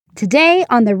Today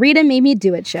on the Rita Made Me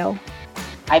Do It show.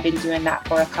 I've been doing that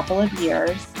for a couple of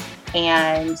years,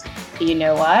 and you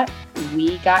know what?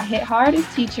 We got hit hard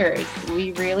as teachers.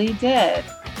 We really did.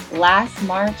 Last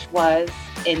March was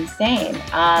insane.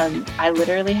 I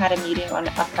literally had a meeting on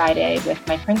a Friday with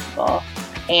my principal,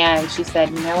 and she said,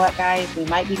 you know what, guys, we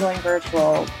might be going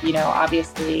virtual.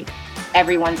 Obviously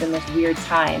everyone's in this weird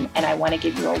time, and I want to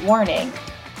give you a warning,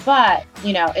 but,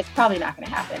 it's probably not going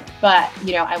to happen. But,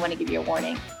 I want to give you a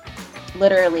warning.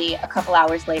 Literally a couple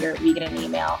hours later, we get an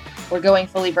email. We're going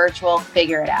fully virtual.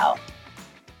 Figure it out.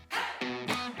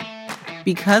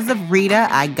 Because of Rita,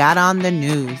 I got on the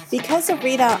news. Because of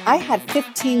Rita, I had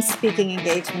 15 speaking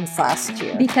engagements last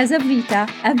year. Because of Rita,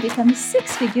 I've become a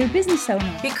six-figure business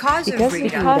owner. Because of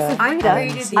Rita,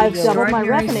 I've doubled my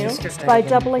revenue by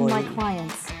doubling my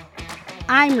clients.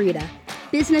 I'm Rita,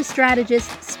 business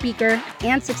strategist, speaker,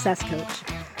 and success coach.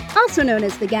 Also known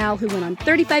as the gal who went on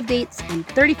 35 dates in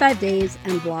 35 days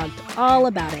and blogged all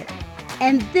about it.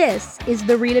 And this is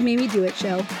the Rita Made Me Do It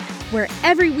show, where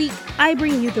every week I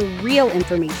bring you the real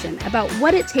information about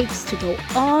what it takes to go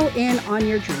all in on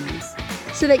your dreams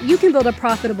so that you can build a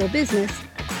profitable business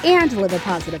and live a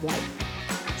positive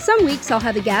life. Some weeks I'll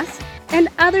have a guest, and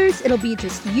others it'll be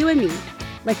just you and me,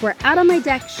 like we're out on my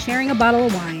deck sharing a bottle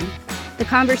of wine. The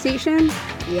conversation,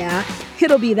 yeah,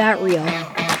 it'll be that real.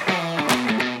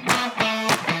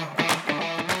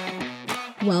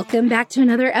 Welcome back to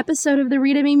another episode of the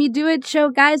Rita Made Me Do It show.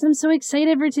 Guys, I'm so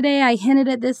excited for today. I hinted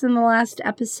at this in the last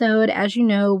episode. As you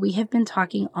know, we have been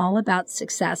talking all about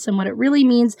success and what it really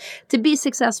means to be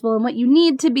successful and what you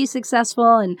need to be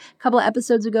successful. And a couple of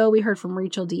episodes ago, we heard from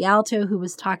Rachel D'Alto, who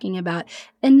was talking about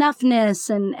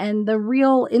enoughness and the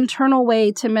real internal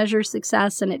way to measure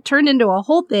success. And it turned into a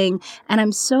whole thing. And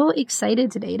I'm so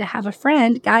excited today to have a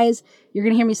friend. Guys, you're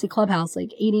going to hear me say Clubhouse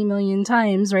like 80 million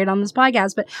times right on this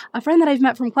podcast, but a friend that I've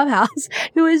met from Clubhouse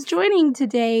who is joining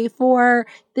today for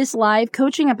this live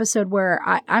coaching episode where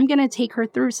I'm going to take her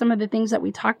through some of the things that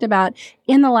we talked about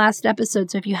in the last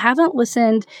episode. So if you haven't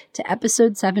listened to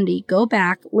episode 70, go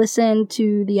back, listen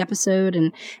to the episode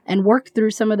and work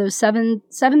through some of those seven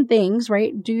things,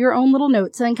 right? Do your own little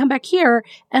notes and then come back here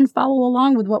and follow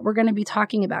along with what we're going to be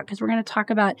talking about, because we're going to talk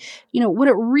about, what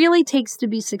it really takes to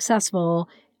be successful.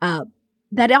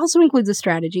 That also includes a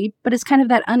strategy, but it's kind of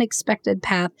that unexpected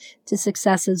path to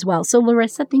success as well. So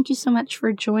Larissa, thank you so much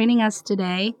for joining us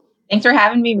today. Thanks for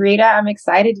having me, Rita. I'm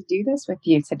excited to do this with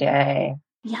you today.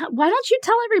 Yeah, why don't you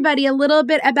tell everybody a little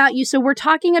bit about you? So we're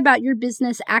talking about your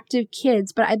business, Active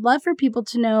Kids, but I'd love for people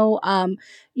to know,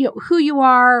 who you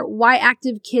are, why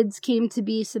Active Kids came to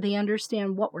be, so they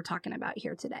understand what we're talking about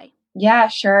here today. Yeah,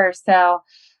 sure. So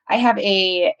I have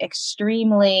a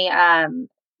extremely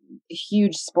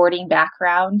huge sporting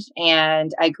background,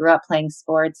 and I grew up playing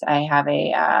sports. I have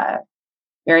a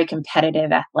very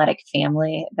competitive athletic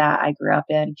family that I grew up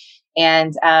in.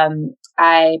 And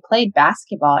I played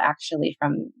basketball actually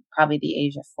from probably the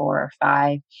age of 4 or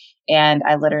 5. And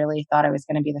I literally thought I was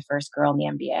going to be the first girl in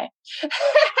the NBA.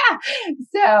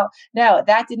 So no,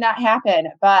 that did not happen.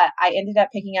 But I ended up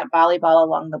picking up volleyball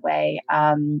along the way,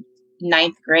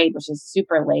 9th grade, which is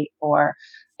super late for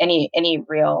any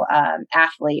real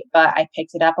athlete. But I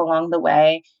picked it up along the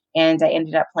way, and I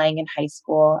ended up playing in high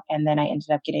school. And then I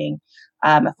ended up getting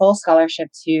a full scholarship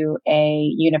to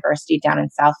a university down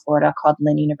in South Florida called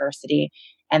Lynn University.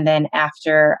 And then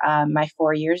after my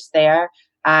 4 years there,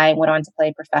 I went on to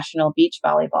play professional beach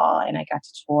volleyball, and I got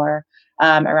to tour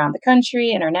around the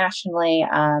country internationally,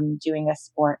 doing a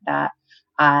sport that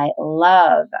I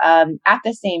love. At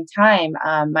the same time,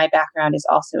 my background is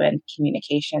also in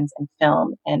communications and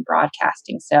film and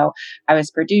broadcasting. So I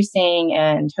was producing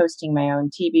and hosting my own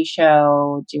TV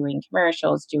show, doing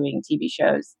commercials, doing TV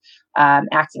shows,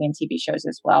 acting in TV shows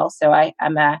as well. So I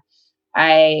am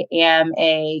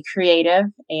a creative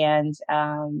and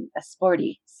a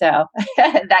sporty. So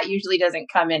that usually doesn't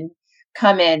come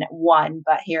in one,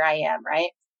 but here I am,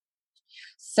 right?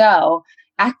 So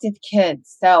Active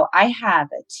Kids. So I have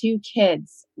 2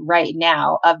 kids right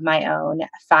now of my own,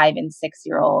 5 and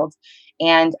 6-year-old,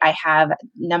 and I have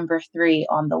number 3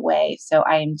 on the way. So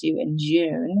I am due in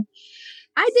June.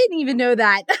 I didn't even know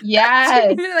that.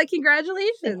 Yes.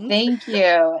 Congratulations. Thank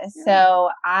you. So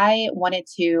I wanted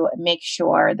to make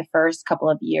sure the first couple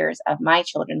of years of my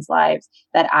children's lives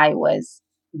that I was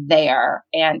there,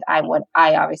 and I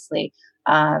obviously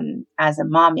as a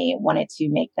mommy, wanted to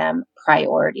make them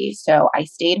priority. So I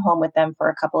stayed home with them for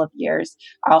a couple of years.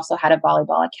 I also had a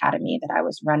volleyball academy that I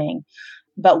was running.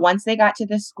 But once they got to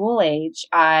the school age,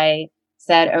 I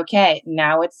said, okay,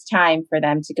 now it's time for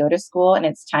them to go to school and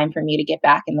it's time for me to get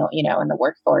back in the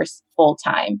workforce full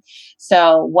time.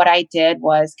 So what I did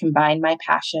was combine my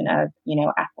passion of,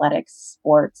 athletics,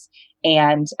 sports,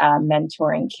 and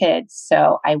mentoring kids.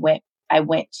 So I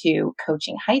went to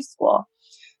coaching high school.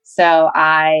 So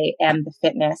I am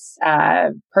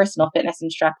the personal fitness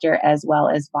instructor as well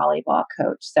as volleyball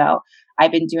coach. So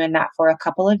I've been doing that for a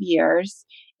couple of years.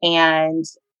 And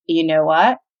you know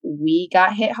what? We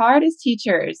got hit hard as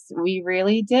teachers. We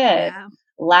really did. Yeah.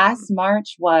 Last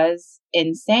March was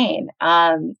insane.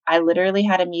 I literally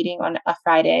had a meeting on a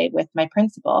Friday with my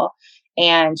principal,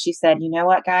 and she said, you know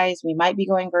what, guys, we might be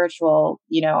going virtual.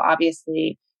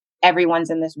 Obviously everyone's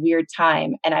in this weird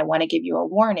time, and I want to give you a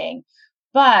warning.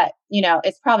 But,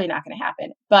 it's probably not going to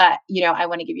happen. But, I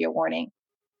want to give you a warning.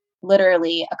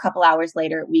 Literally a couple hours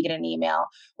later, we get an email.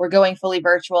 We're going fully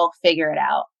virtual. Figure it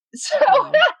out. So,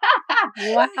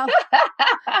 wow.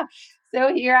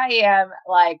 So here I am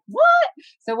like, what?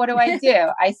 So what do?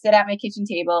 I sit at my kitchen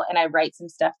table and I write some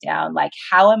stuff down. Like,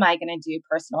 how am I going to do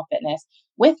personal fitness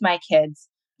with my kids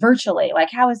virtually?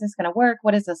 Like, how is this going to work?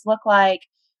 What does this look like?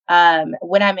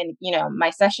 When I'm in, my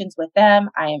sessions with them,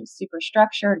 I am super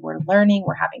structured. We're learning,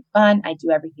 we're having fun. I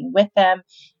do everything with them.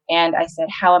 And I said,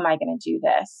 how am I going to do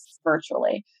this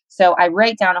virtually? So I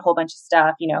write down a whole bunch of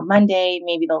stuff, Monday,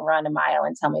 maybe they'll run a mile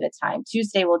and tell me the time.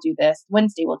 Tuesday, we'll do this.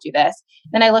 Wednesday, we'll do this.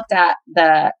 Then I looked at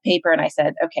the paper and I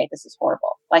said, okay, this is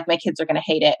horrible. Like, my kids are going to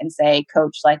hate it and say,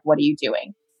 Coach, like, what are you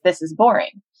doing? This is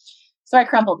boring. So I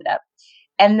crumpled it up.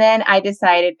 And then I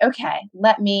decided, okay,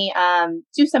 let me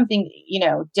do something,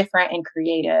 different and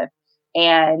creative.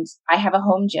 And I have a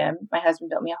home gym. My husband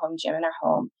built me a home gym in our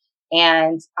home.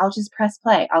 And I'll just press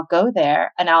play. I'll go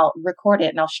there and I'll record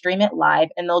it and I'll stream it live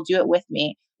and they'll do it with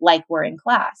me like we're in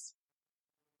class.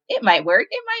 It might work.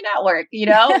 It might not work.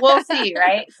 We'll see.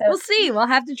 Right. So we'll see. We'll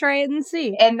have to try it and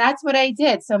see. And that's what I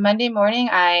did. So Monday morning,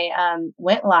 I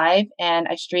went live and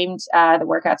I streamed the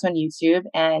workouts on YouTube.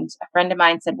 And a friend of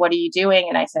mine said, what are you doing?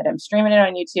 And I said, I'm streaming it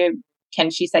on YouTube.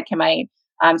 She said, can my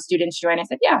students join? I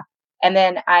said, yeah. And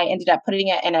then I ended up putting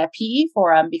it in a PE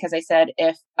forum because I said,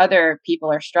 if other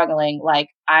people are struggling, like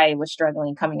I was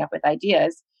struggling coming up with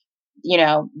ideas,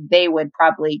 they would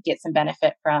probably get some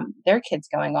benefit from their kids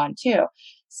going on too.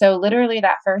 So literally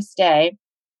that first day,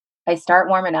 I start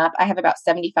warming up. I have about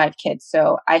 75 kids,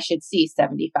 so I should see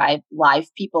 75 live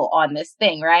people on this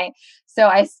thing, right? So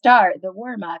I start the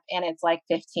warm up and it's like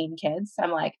 15 kids.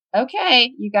 I'm like,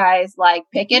 okay, you guys, like,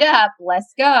 pick it up.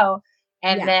 Let's go.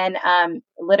 And then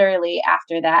literally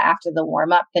after that, after the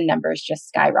warm up, the numbers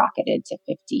just skyrocketed to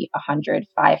 50, 100,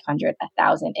 500,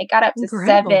 1,000. It got up to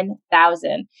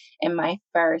 7,000 in my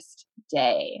first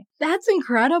day. That's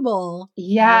incredible.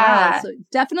 Yeah. So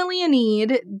definitely a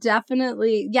need.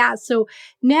 Definitely. Yeah. So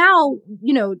now,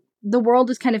 the world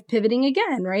is kind of pivoting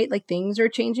again, right? Like, things are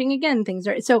changing again.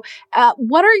 So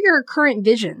what are your current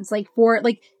visions? Like,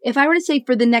 if I were to say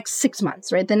for the next 6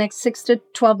 months, right? The next 6 to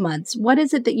 12 months, what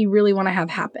is it that you really want to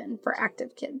have happen for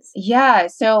active kids? Yeah.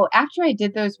 So after I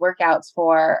did those workouts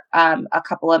for a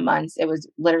couple of months, it was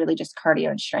literally just cardio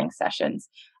and strength sessions.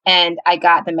 And I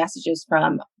got the messages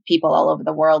from people all over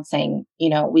the world saying,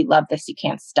 we love this. You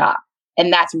can't stop.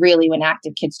 And that's really when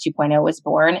Active Kids 2.0 was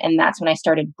born. And that's when I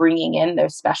started bringing in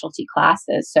those specialty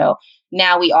classes. So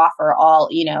now we offer all,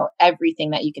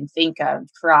 everything that you can think of: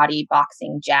 karate,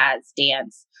 boxing, jazz,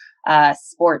 dance,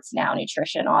 sports now,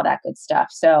 nutrition, all that good stuff.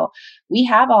 So we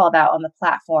have all of that on the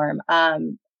platform.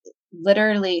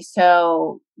 Literally.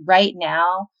 So right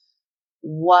now,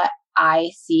 what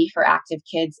I see for active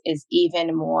kids is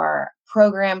even more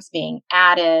programs being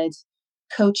added,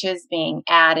 coaches being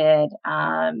added,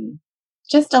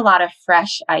 just a lot of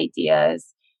fresh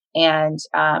ideas. And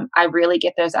I really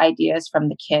get those ideas from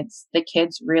the kids. The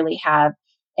kids really have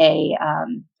a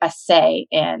say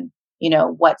in,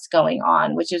 what's going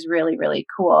on, which is really, really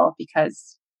cool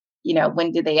because,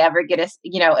 when did they ever get a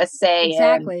say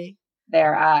exactly in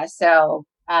their, so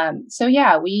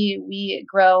yeah, we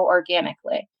grow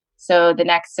organically. So the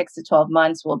next 6 to 12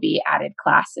 months will be added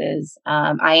classes.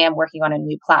 I am working on a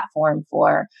new platform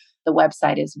for the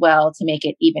website as well to make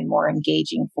it even more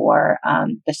engaging for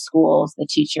the schools, the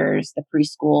teachers, the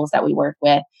preschools that we work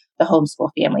with, the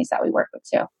homeschool families that we work with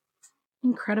too.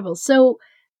 Incredible. So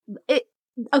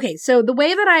so the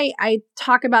way that I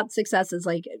talk about success is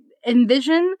like,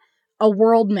 envision a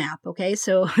world map. Okay.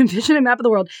 So envision a map of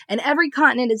the world, and every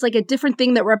continent is like a different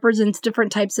thing that represents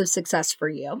different types of success for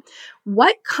you.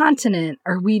 What continent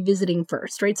are we visiting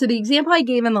first? Right. So the example I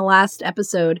gave in the last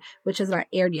episode, which has not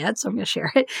aired yet, so I'm going to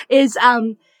share it, is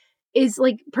is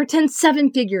like, pretend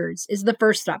 7 figures is the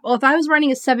first stop. Well, if I was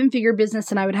running a 7-figure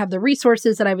business and I would have the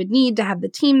resources that I would need to have the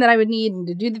team that I would need and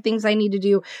to do the things I need to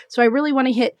do. So I really want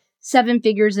to hit 7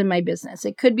 figures in my business.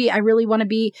 It could be, I really want to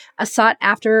be a sought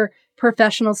after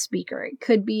professional speaker. It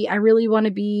could be, I really want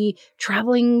to be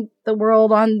traveling the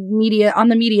world on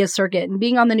the media circuit and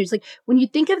being on the news. Like, when you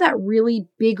think of that really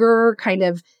bigger kind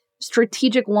of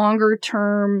strategic, longer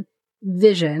term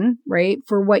vision, right,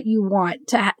 for what you want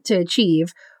to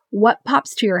achieve, what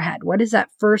pops to your head? What is that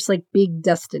first like big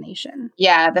destination?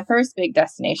 Yeah, the first big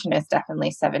destination is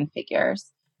definitely 7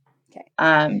 figures. Okay.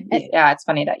 Yeah, it's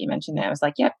funny that you mentioned it. I was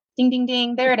like, yep, ding, ding,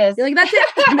 ding. There it is. You're like, that's it.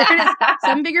 There it is.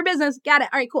 7-figure business. Got it.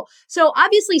 All right, cool. So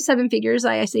obviously 7 figures,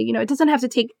 I say, it doesn't have to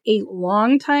take a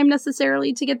long time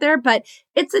necessarily to get there, but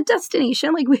it's a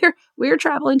destination. Like, we're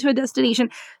traveling to a destination.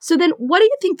 So then what do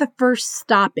you think the first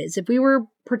stop is? If we were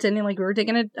pretending like we were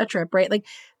taking a trip, right? Like,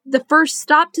 the first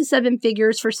stop to 7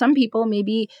 figures for some people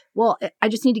maybe, well, I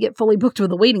just need to get fully booked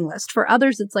with a waiting list. For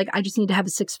others, it's like, I just need to have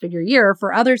a 6-figure year.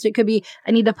 For others, it could be,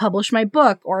 I need to publish my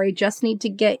book, or I just need to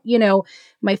get,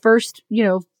 my first,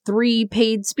 3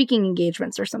 paid speaking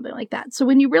engagements or something like that. So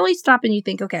when you really stop and you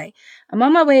think, okay, I'm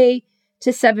on my way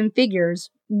to 7 figures,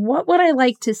 what would I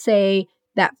like to say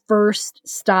that first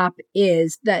stop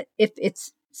is, that if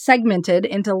it's segmented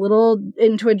into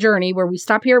a journey where we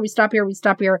stop here, we stop here, we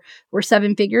stop here, we're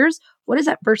 7 figures. What is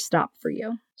that first stop for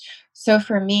you? So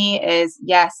for me is,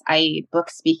 yes, I book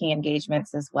speaking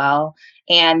engagements as well.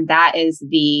 And that is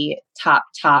the top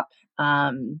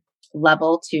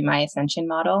level to my ascension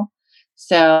model.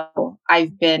 So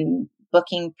I've been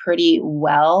booking pretty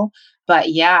well, but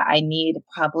yeah, I need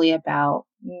probably about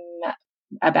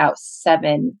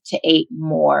 7 to 8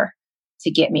 more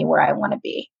to get me where I want to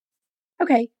be.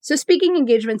 Okay. So speaking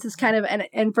engagements is kind of,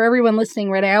 and for everyone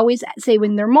listening, right, I always say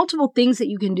when there are multiple things that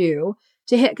you can do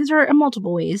to hit, because there are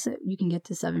multiple ways that you can get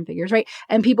to 7 figures, right?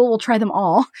 And people will try them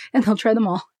all, and they'll try them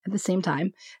all at the same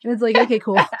time. And it's like, okay,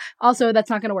 cool. Also, that's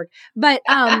not going to work. But,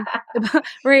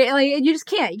 right, like, you just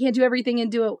can't. You can't do everything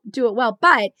and do it well.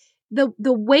 But the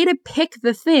way to pick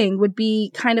the thing would be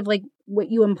kind of like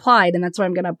what you implied, and that's why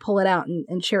I'm going to pull it out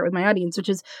and share it with my audience, which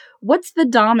is, what's the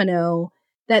domino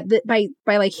that by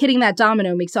like hitting that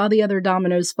domino makes all the other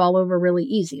dominoes fall over really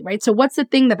easy, right? So what's the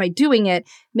thing that by doing it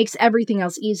makes everything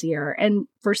else easier? And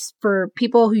for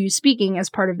people who use speaking as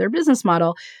part of their business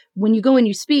model, when you go and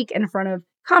you speak in front of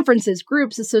conferences,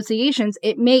 groups, associations,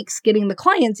 it makes getting the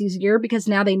clients easier because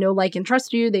now they know, like, and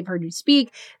trust you. They've heard you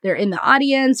speak. They're in the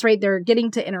audience, right? They're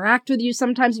getting to interact with you.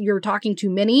 Sometimes you're talking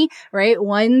to many, right?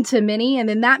 One to many. And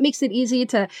then that makes it easy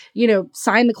to,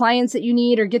 sign the clients that you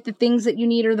need or get the things that you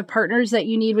need or the partners that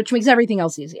you need, which makes everything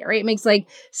else easier, right? It makes like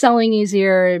selling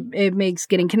easier. It makes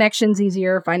getting connections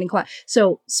easier, finding clients.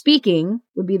 So speaking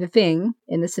would be the thing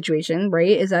in this situation,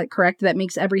 right? Is that correct? That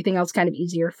makes everything else kind of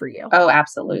easier for you. Oh,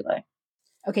 absolutely.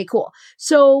 Okay, cool.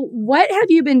 So what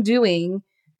have you been doing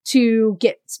to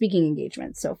get speaking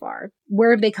engagements so far?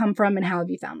 Where have they come from and how have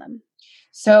you found them?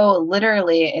 So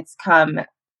literally it's come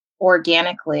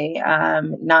organically.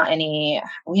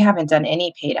 We haven't done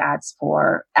any paid ads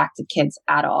for Active Kids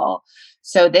at all.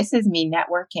 So this is me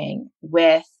networking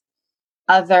with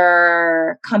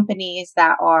other companies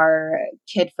that are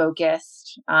kid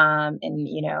focused, and,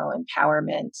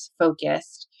 empowerment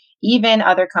focused, even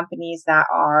other companies that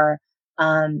are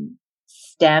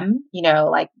STEM,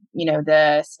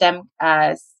 the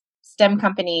STEM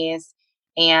companies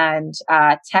and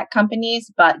tech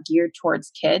companies, but geared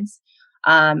towards kids.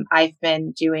 I've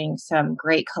been doing some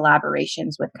great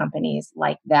collaborations with companies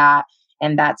like that,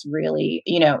 and that's really,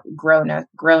 grown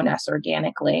us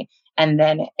organically. And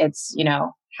then it's,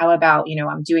 how about,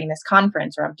 I'm doing this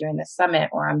conference or I'm doing this summit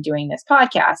or I'm doing this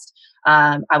podcast.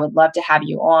 I would love to have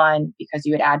you on because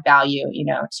you would add value,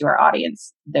 to our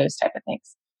audience, those type of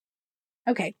things.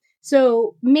 Okay.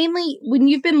 So mainly when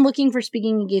you've been looking for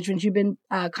speaking engagements, you've been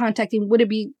contacting, would it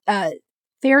be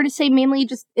fair to say mainly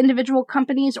just individual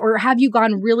companies, or have you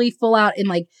gone really full out in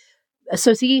like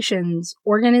associations,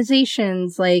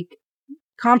 organizations, like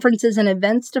conferences and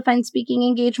events to find speaking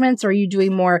engagements? Or are you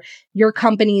doing more your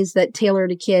companies that tailor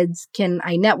to kids? Can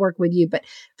I network with you? But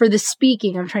for the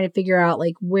speaking, I'm trying to figure out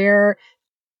like where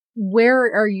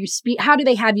are you how do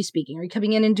they have you speaking? Are you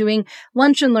coming in and doing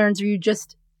lunch and learns? Or you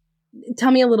just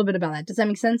tell me a little bit about that. Does that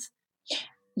make sense?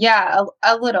 Yeah,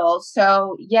 a little.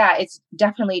 So yeah, it's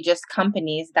definitely just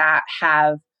companies that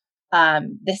have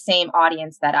the same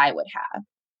audience that I would have.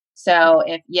 So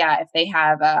if they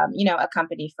have, a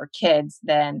company for kids,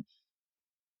 then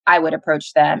I would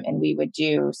approach them and we would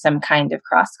do some kind of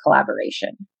cross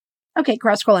collaboration. Okay,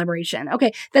 cross collaboration.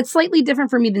 Okay, that's slightly different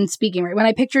for me than speaking, right? When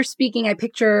I picture speaking, I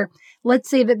picture, let's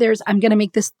say that I'm going to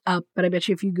make this up, but I bet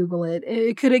you if you Google it,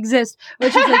 it could exist,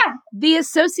 which is like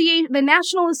the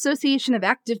National Association of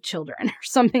Active Children or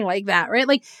something like that, right?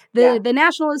 Like the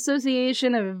National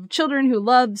Association of Children Who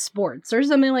Love Sports or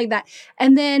something like that.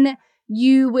 And then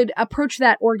you would approach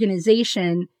that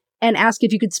organization and ask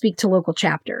if you could speak to local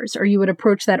chapters, or you would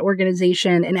approach that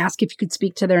organization and ask if you could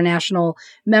speak to their national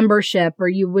membership, or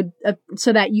you would,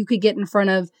 so that you could get in front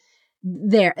of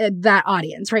that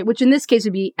audience, right? Which in this case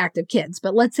would be active kids.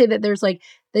 But let's say that there's like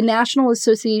the National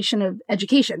Association of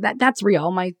Education. That's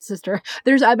real. My sister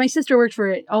works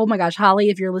for, oh my gosh, Holly,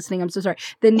 if you're listening, I'm so sorry.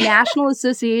 The National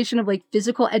Association of like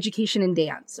Physical Education and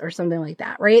Dance or something like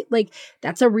that, right? Like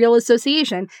that's a real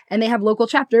association, and they have local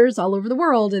chapters all over the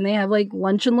world, and they have like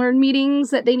lunch and learn meetings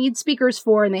that they need speakers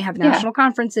for, and they have national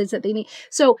conferences that they need.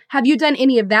 So have you done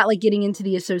any of that, like getting into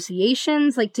the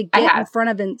associations, like to get in front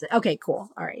of okay, cool.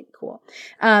 All right, cool.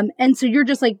 And so you're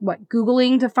just like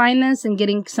Googling to find this and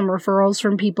getting some referrals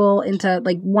from people into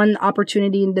like one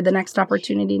opportunity into the next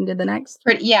opportunity into the next?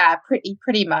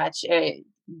 Pretty much.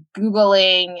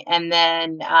 Googling, and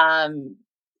then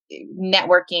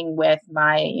networking with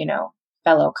my,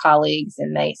 fellow colleagues,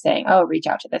 and they saying, oh, reach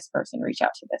out to this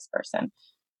person.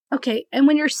 Okay. And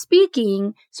when you're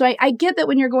speaking, so I get that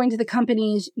when you're going to the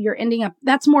companies, you're ending up,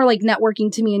 that's more like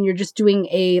networking to me, and you're just doing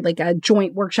a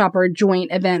joint workshop or a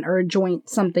joint event or a joint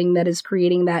something that is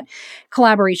creating that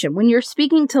collaboration. When you're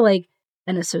speaking to like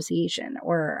an association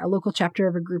or a local chapter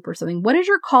of a group or something, what is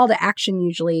your call to action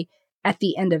usually at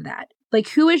the end of that? Like,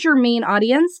 who is your main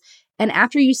audience? And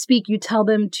after you speak, you tell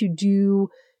them to do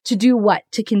what?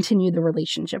 To continue the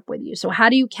relationship with you. So how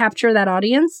do you capture that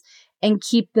audience and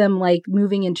keep them like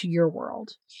moving into your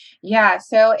world? Yeah,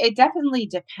 so it definitely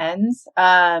depends.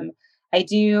 I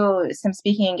do some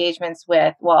speaking engagements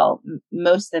with,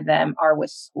 most of them are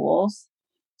with schools.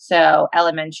 So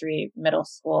elementary, middle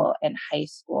school, and high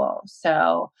school.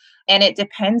 So, and it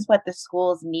depends what the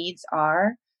school's needs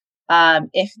are.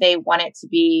 If they want it to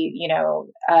be,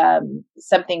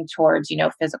 something towards,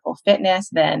 physical fitness,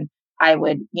 then I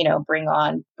would,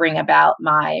 bring about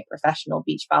my professional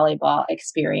beach volleyball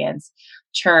experience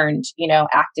turned,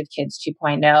 Active Kids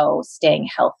 2.0, staying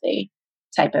healthy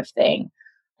type of thing.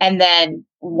 And then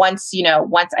once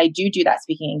I do that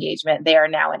speaking engagement, they are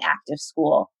now an active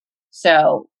school.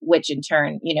 So, which in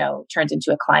turn, turns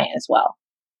into a client as well.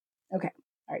 Okay.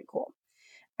 All right, cool.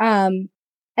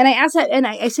 And I ask that, and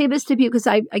I say this to people because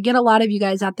I get a lot of you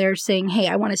guys out there saying, hey,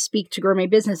 I want to speak to grow my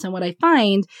business. And what I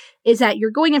find is that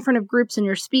you're going in front of groups and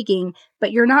you're speaking,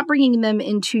 but you're not bringing them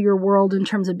into your world in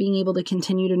terms of being able to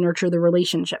continue to nurture the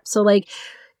relationship. So like,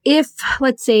 if,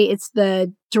 let's say, it's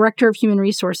the director of human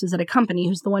resources at a company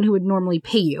who's the one who would normally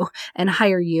pay you and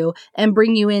hire you and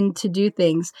bring you in to do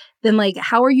things, then like,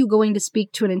 how are you going to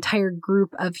speak to an entire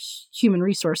group of human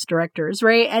resource directors,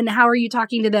 right? And how are you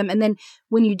talking to them? And then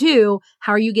when you do,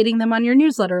 how are you getting them on your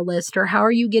newsletter list, or how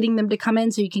are you getting them to come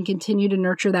in so you can continue to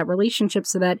nurture that relationship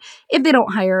so that if they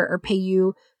don't hire or pay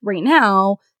you right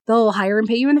now, they'll hire and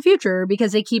pay you in the future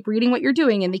because they keep reading what you're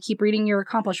doing and they keep reading your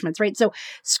accomplishments, right? So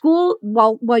school,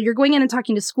 while you're going in and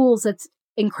talking to schools, that's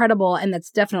incredible. And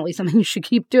that's definitely something you should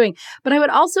keep doing. But I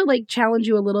would also like challenge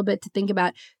you a little bit to think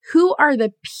about who are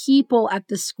the people at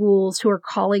the schools who are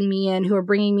calling me in, who are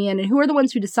bringing me in, and who are the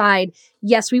ones who decide,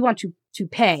 yes, we want to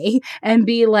pay and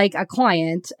be like a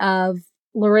client of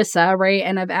Larissa, right?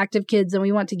 And of Active Kids, and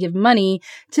we want to give money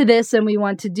to this and we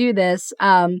want to do this.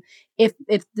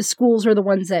 If the schools are the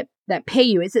ones that pay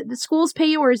you, is it the schools pay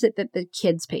you, or is it that the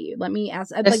kids pay you? Let me ask.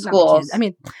 The schools. Not the kids. I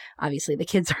mean, obviously the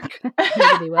kids aren't gonna,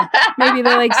 maybe they will. Maybe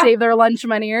they like save their lunch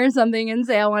money or something and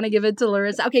say, I want to give it to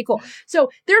Larissa. Okay, cool. So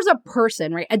there's a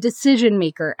person, right? A decision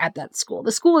maker at that school.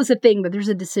 The school is a thing, but there's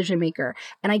a decision maker.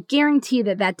 And I guarantee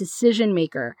that decision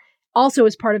maker also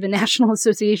is part of a national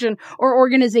association or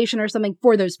organization or something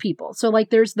for those people. So like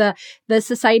there's the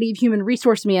Society of Human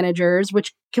Resource Managers,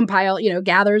 which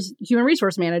gathers human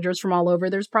resource managers from all over.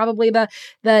 There's probably the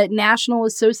National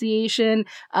Association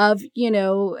of,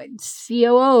 COOs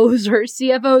or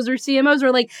CFOs or CMOs,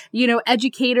 or like,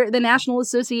 the National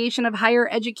Association of Higher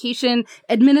Education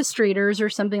Administrators or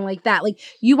something like that. Like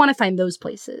you want to find those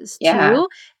places too.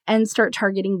 And start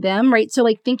targeting them, right? So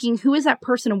like thinking, who is that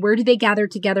person and where do they gather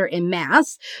together in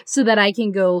mass so that I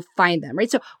can go find them, right?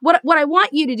 So what I want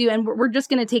you to do, and we're just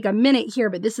going to take a minute here,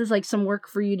 but this is like some work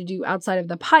for you to do outside of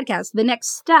the podcast. The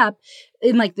next step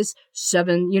in like this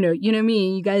 7, you know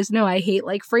me, you guys know I hate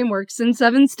like frameworks and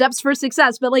 7 steps for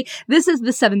success, but like this is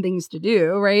the 7 things to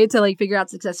do, right? To like figure out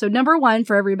success. So number 1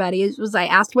 for everybody was I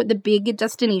asked what the big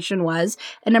destination was.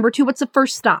 And number 2, what's the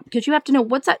first stop? Because you have to know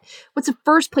what's the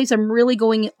first place I'm really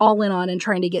going all in on and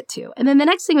trying to get to. And then the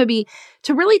next thing would be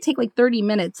to really take like 30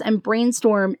 minutes and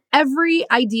brainstorm every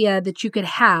idea that you could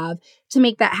have to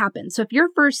make that happen. So if your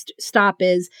first stop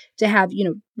is to have,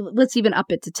 let's even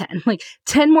up it to 10, like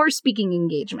 10 more speaking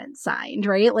engagements signed,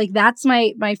 right? Like that's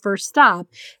my first stop.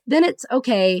 Then it's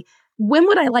okay. When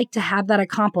would I like to have that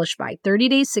accomplished by? 30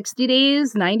 days, 60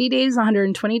 days, 90 days,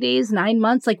 120 days, 9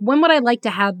 months? Like when would I like to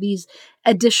have these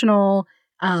additional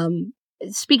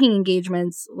speaking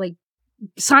engagements, like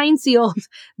signed, sealed,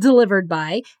 delivered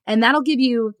by, and that'll give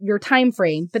you your time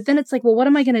frame. But then it's like, well, what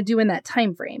am I going to do in that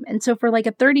time frame? And so for like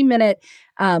a 30-minute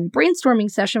brainstorming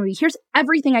session, here's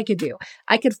everything I could do.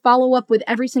 I could follow up with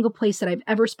every single place that I've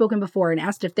ever spoken before and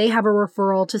asked if they have a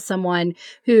referral to someone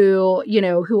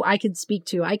who I could speak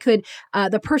to. I could,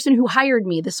 the person who hired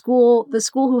me, the school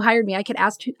who hired me, I could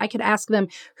ask them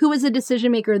who was a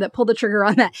decision maker that pulled the trigger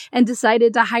on that and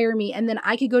decided to hire me. And then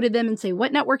I could go to them and say,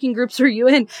 what networking groups are you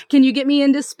in? Can you get me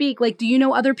in to speak? Like, do you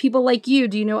know other people like you?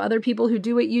 Do you know other people who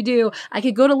do what you do? I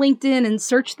could go to LinkedIn and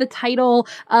search the title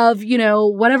of,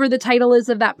 whatever the title is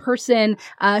of that person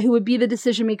who would be the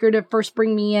decision maker to first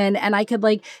bring me in. And I could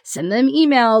like send them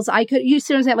emails. You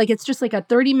see what I'm saying? Like, it's just like a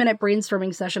 30-minute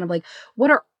brainstorming session of like,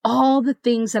 what are all the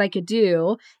things that I could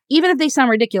do, even if they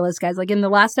sound ridiculous, guys. Like in the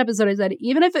last episode, I said,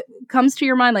 even if it comes to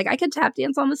your mind, like I could tap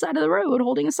dance on the side of the road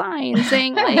holding a sign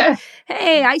saying like,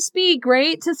 hey, I speak,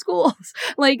 right, to schools.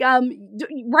 Like,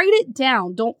 write it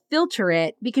down. Don't filter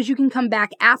it, because you can come back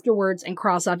afterwards and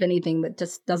cross off anything that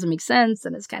just doesn't make sense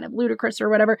and is kind of ludicrous or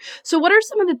whatever. So what are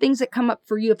some of the things that come up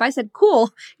for you? If I said,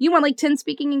 cool, you want like 10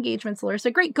 speaking engagements,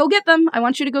 Larissa, great, go get them. I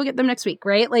want you to go get them next week,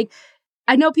 right? Like,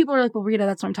 I know people are like, well, Rita,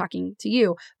 that's why I'm talking to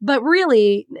you. But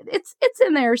really, it's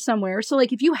in there somewhere. So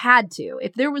like if you had to,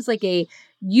 if there was like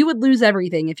you would lose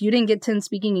everything if you didn't get 10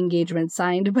 speaking engagements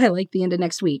signed by like the end of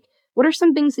next week, what are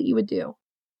some things that you would do?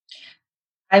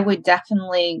 I would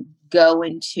definitely go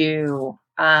into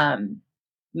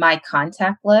my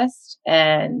contact list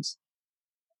and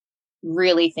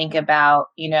really think about,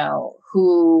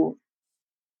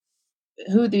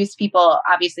 who these people,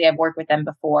 obviously I've worked with them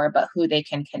before, but who they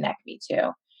can connect me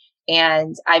to.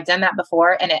 And I've done that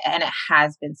before and it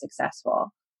has been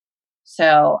successful.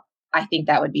 So I think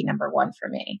that would be number 1 for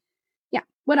me. Yeah.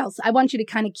 What else? I want you to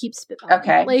kind of keep spitballing.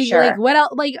 Okay. Like, sure. Like what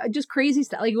else? Like just crazy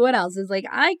stuff. Like what else is like,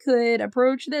 I could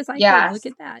approach this. I could look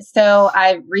at that. So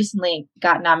I recently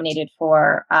got nominated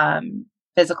for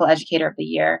Physical Educator of the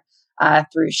Year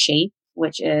through SHAPE,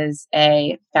 which is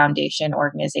a foundation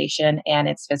organization, and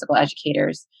it's physical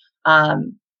educators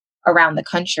around the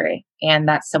country. And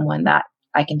that's someone that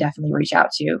I can definitely reach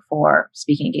out to for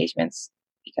speaking engagements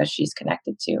because she's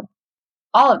connected to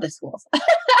all of the schools.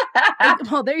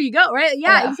 Well, there you go. Right.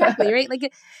 Yeah, exactly. Right.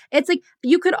 Like it's like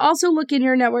you could also look in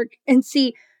your network and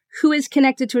see who is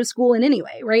connected to a school in any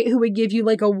way, right? Who would give you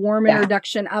like a warm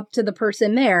introduction up to the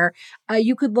person there.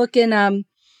 You could look in,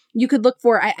 you could look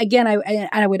for, I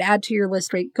would add to your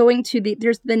list, right? Going to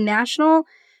there's the National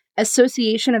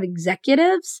Association of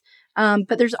Executives,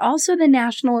 but there's also the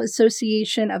National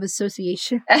Association of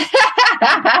Association.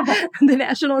 The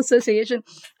National Association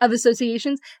of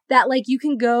Associations that like you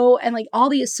can go and like all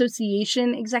the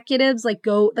association executives like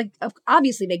go like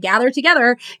obviously they gather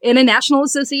together in a national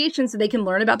association so they can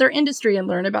learn about their industry and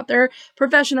learn about their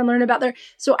profession and learn about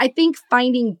so I think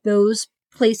finding those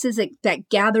places that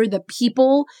gather the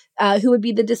people who would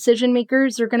be the decision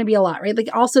makers are going to be a lot, right? Like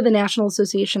also the National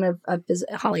Association of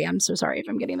Holly, I'm so sorry if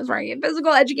I'm getting this right,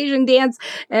 Physical Education, Dance,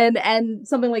 and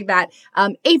something like that.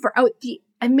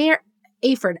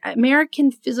 AFED,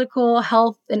 American Physical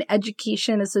Health and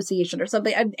Education Association or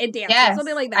something, and dance, yes, or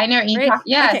something like that. I know what you talk.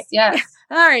 Yes, okay. Yes.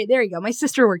 All right, there you go. My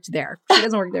sister worked there. She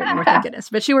doesn't work there anymore, thank goodness,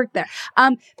 but she worked there.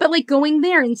 But like going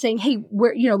there and saying, hey,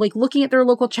 we're, like looking at their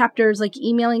local chapters, like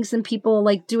emailing some people,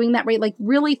 like doing that, right? Like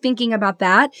really thinking about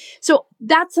that. So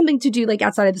that's something to do like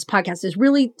outside of this podcast is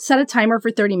really set a timer for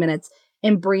 30 minutes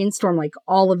and brainstorm like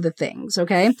all of the things.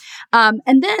 Okay.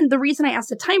 And then the reason I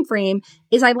asked a time frame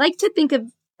is I like to think of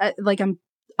like I'm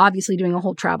obviously doing a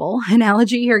whole travel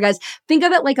analogy here, guys. Think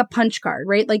of it like a punch card,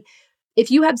 right? Like if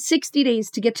you have 60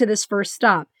 days to get to this first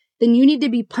stop, then you need to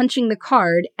be punching the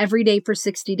card every day for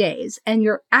 60 days. And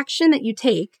your action that you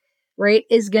take, right,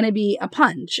 is going to be a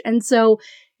punch. And so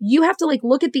you have to like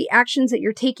look at the actions that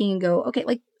you're taking and go, okay,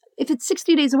 like if it's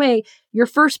 60 days away, your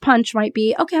first punch might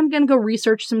be, okay, I'm going to go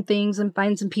research some things and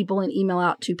find some people and email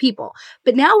out 2 people.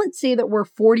 But now let's say that we're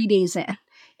 40 days in.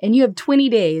 and you have 20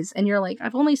 days and you're like,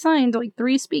 I've only signed like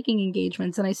 3 speaking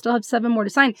engagements and I still have 7 more to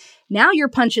sign. Now your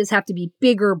punches have to be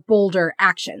bigger, bolder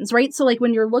actions, right? So like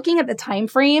when you're looking at the time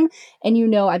frame and you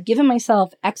know, I've given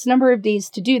myself X number of days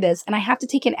to do this and I have to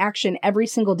take an action every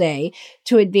single day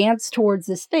to advance towards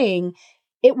this thing,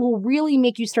 it will really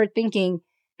make you start thinking,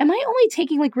 am I only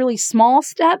taking like really small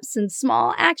steps and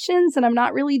small actions and I'm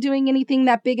not really doing anything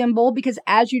that big and bold? Because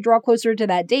as you draw closer to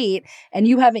that date and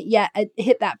you haven't yet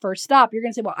hit that first stop, you're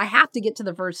going to say, well, I have to get to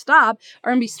the first stop or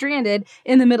I'm going to be stranded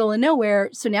in the middle of nowhere.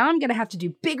 So now I'm going to have to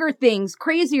do bigger things,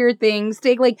 crazier things,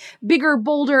 take like bigger,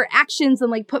 bolder actions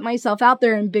and like put myself out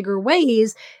there in bigger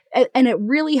ways. And it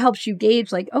really helps you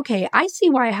gauge like, okay, I see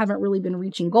why I haven't really been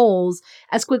reaching goals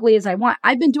as quickly as I want.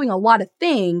 I've been doing a lot of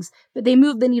things, but they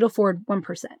move the needle forward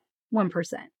 1%.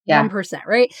 1%,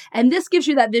 right? And this gives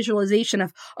you that visualization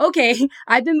of, okay,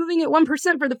 I've been moving at 1%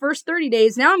 for the first 30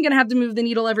 days. Now I'm going to have to move the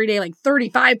needle every day, like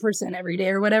 35% every day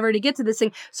or whatever to get to this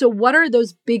thing. So what are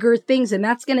those bigger things? And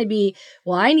that's going to be,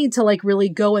 well, I need to like really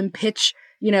go and pitch,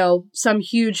 you know, some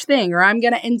huge thing, or I'm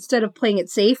going to, instead of playing it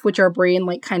safe, which our brain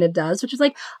like kind of does, which is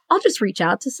like, I'll just reach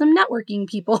out to some networking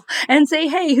people and say,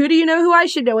 hey, who do you know who I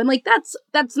should know? And like,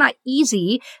 that's not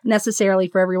easy necessarily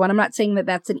for everyone. I'm not saying that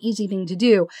that's an easy thing to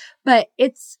do, but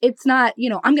it's not, you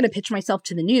know, I'm going to pitch myself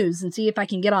to the news and see if I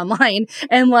can get online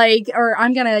and like, or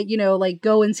I'm going to, you know, like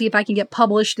go and see if I can get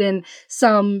published in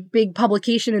some big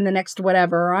publication in the next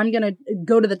whatever, or I'm going to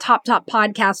go to the top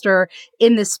podcaster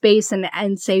in this space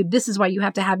and say, this is why you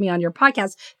have to have me on your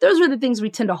podcast. Those are the things we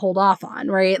tend to hold off on,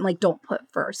 right? And like, don't put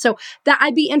first. So that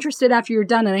I'd be interested after you're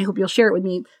done, and I hope you'll share it with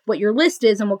me, what your list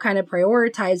is, and we'll kind of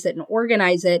prioritize it and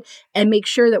organize it and make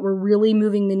sure that we're really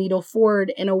moving the needle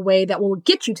forward in a way that will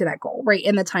get you to that goal, right?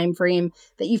 In the time frame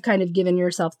that you've kind of given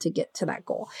yourself to get to that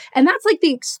goal. And that's like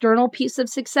the external piece of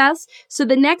success. So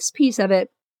the next piece of it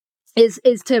is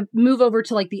to move over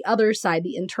to like the other side,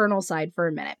 the internal side for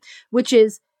a minute, which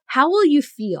is, how will you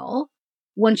feel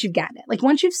once you've gotten it? Like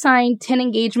once you've signed 10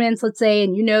 engagements, let's say,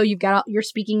 and you know you've got your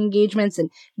speaking engagements and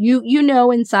you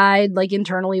know inside, like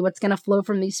internally, what's going to flow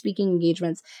from these speaking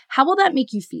engagements. How will that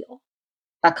make you feel?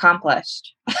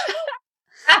 Accomplished.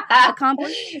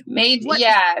 Accomplished?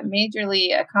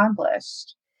 Majorly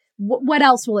accomplished. What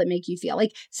else will it make you feel?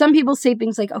 Like some people say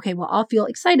things like, okay, well, I'll feel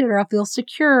excited, or I'll feel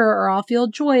secure, or I'll feel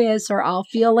joyous, or I'll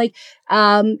feel like,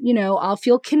 I'll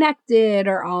feel connected,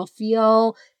 or I'll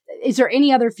feel, is there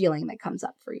any other feeling that comes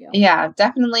up for you? Yeah,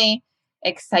 definitely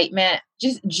excitement,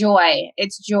 just joy.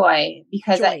 It's joy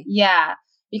because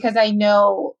because I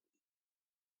know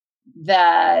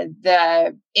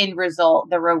the end result,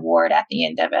 the reward at the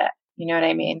end of it. You know what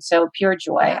I mean? So pure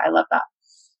joy. Yeah. I love that.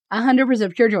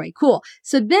 100% pure joy. Cool.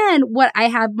 So then what I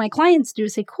have my clients do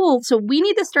is say, cool. So we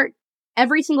need to start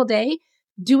every single day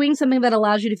doing something that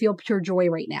allows you to feel pure joy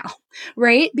right now,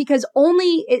 right? Because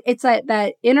only it's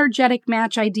that energetic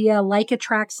match idea, like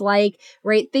attracts like,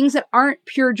 right? Things that aren't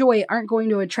pure joy aren't going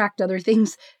to attract other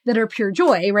things that are pure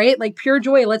joy, right? Like pure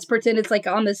joy, let's pretend it's like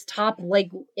on this top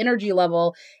like energy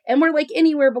level and we're like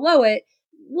anywhere below it,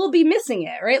 we'll be missing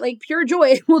it, right? Like pure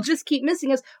joy will just keep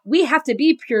missing us. We have to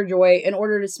be pure joy in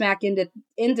order to smack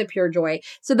into pure joy.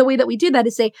 So the way that we do that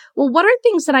is say, well, what are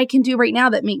things that I can do right now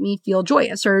that make me feel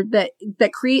joyous or that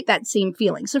create that same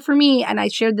feeling? So for me, and I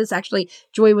shared this actually,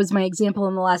 joy was my example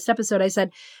in the last episode. I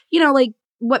said, like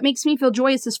what makes me feel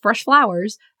joyous is fresh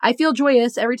flowers. I feel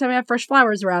joyous every time I have fresh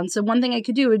flowers around. So one thing I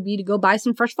could do would be to go buy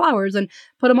some fresh flowers and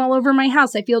put them all over my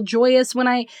house. I feel joyous when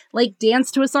I like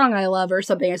dance to a song I love or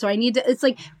something. So it's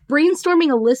like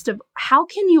brainstorming a list of how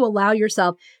can you allow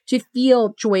yourself to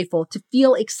feel joyful, to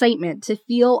feel excitement, to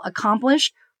feel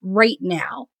accomplished right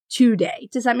now, today.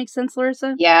 Does that make sense,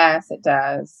 Larissa? Yes, it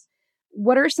does.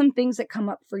 What are some things that come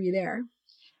up for you there?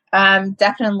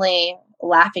 Definitely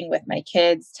laughing with my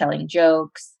kids, telling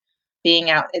jokes,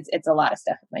 being out. It's a lot of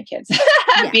stuff with my kids.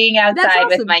 Yeah, being outside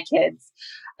with my kids.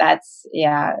 That's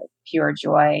pure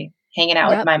joy. Hanging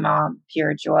out with my mom,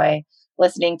 pure joy.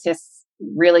 Listening to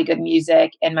really good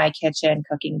music in my kitchen,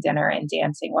 cooking dinner and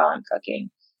dancing while I'm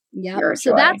cooking. Yeah.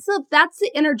 So that's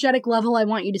the energetic level I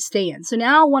want you to stay in. So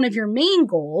now one of your main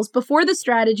goals before the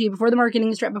strategy, before the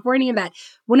marketing strategy, before any of that,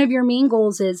 one of your main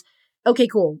goals is, okay,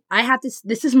 cool.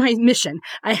 This is my mission.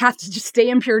 I have to just stay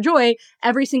in pure joy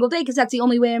every single day because that's the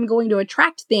only way I'm going to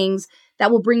attract things that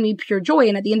will bring me pure joy.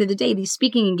 And at the end of the day, these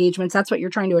speaking engagements, that's what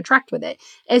you're trying to attract with it,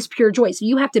 is pure joy. So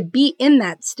you have to be in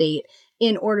that state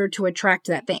in order to attract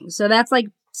that thing. So that's like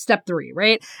step 3,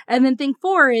 right? And then thing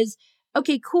 4 is,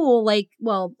 okay, cool. Like,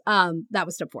 well, that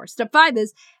was step 4. Step 5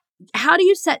 is, how do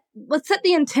you let's set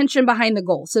the intention behind the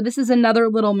goal. So this is another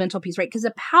little mental piece, right? Because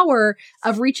the power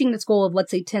of reaching this goal of,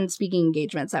 let's say, 10 speaking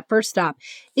engagements, that first stop,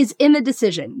 is in the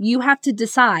decision. You have to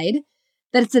decide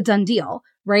that it's a done deal,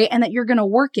 right? And that you're going to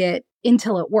work it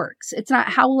until it works. It's not,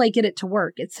 how will I get it to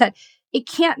work? It's that it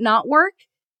can't not work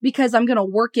because I'm going to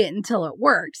work it until it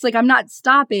works. Like, I'm not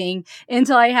stopping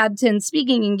until I have 10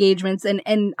 speaking engagements, and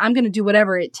I'm going to do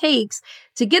whatever it takes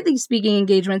to get these speaking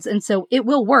engagements. And so it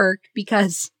will work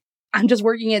because I'm just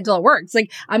working it until it works.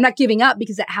 Like, I'm not giving up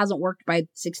because it hasn't worked by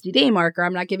 60-day mark, or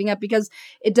I'm not giving up because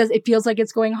it feels like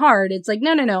it's going hard. It's like,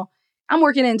 no. I'm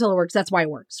working it until it works. That's why it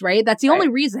works, right? That's the only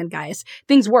reason, guys.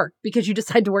 Things work because you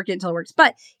decide to work it until it works.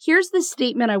 But here's the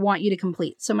statement I want you to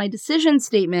complete. So my decision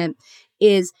statement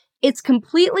is, it's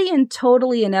completely and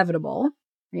totally inevitable,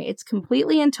 right? It's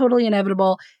completely and totally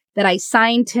inevitable that I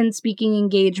sign 10 speaking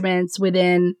engagements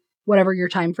within whatever your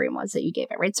time frame was that you gave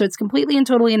it, right? So it's completely and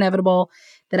totally inevitable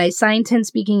that I sign 10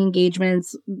 speaking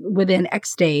engagements within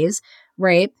X days,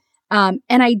 right? And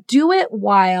I do it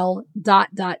while ...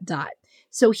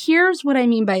 So here's what I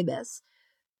mean by this.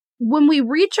 When we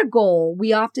reach a goal,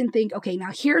 we often think, okay,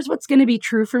 now here's what's going to be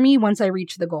true for me once I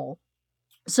reach the goal.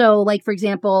 So, like, for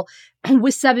example,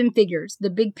 with 7 figures, the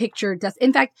big picture does.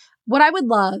 In fact, what I would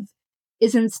love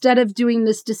is, instead of doing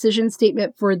this decision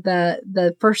statement for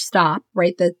the first stop,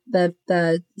 right,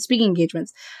 the speaking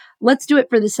engagements, let's do it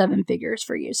for the 7 figures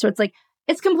for you. So it's like,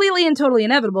 it's completely and totally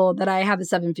inevitable that I have a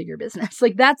 7-figure business.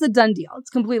 Like, that's a done deal. It's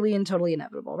completely and totally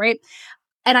inevitable, right?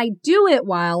 And I do it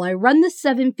while I run the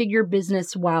 7-figure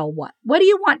business while what? What do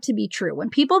you want to be true? When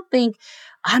people think,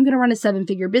 I'm going to run a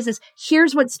 7-figure business,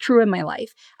 here's what's true in my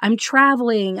life. I'm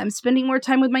traveling. I'm spending more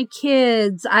time with my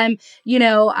kids. I'm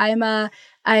prioritizing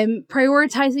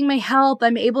my health.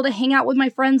 I'm able to hang out with my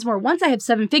friends more. Once I have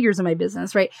 7 figures in my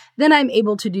business, right, then I'm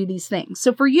able to do these things.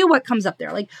 So for you, what comes up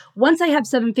there? Like, once I have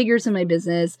 7 figures in my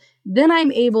business, then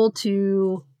I'm able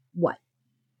to what?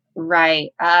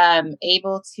 Right.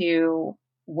 Able to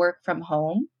work from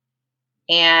home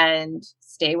and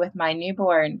stay with my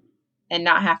newborn and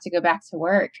not have to go back to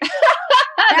work.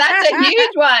 That's a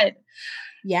huge one.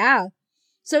 Yeah.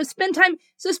 So spend time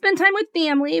with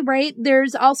family, right?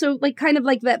 There's also like kind of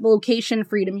like that location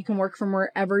freedom. You can work from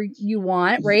wherever you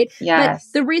want, right?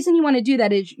 Yes. But the reason you want to do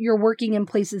that is you're working in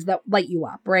places that light you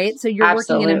up, right? So you're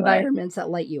working in environments that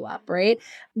light you up, right?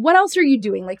 What else are you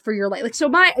doing like for your life? Like, so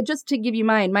just to give you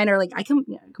mine are like, I can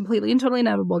completely and totally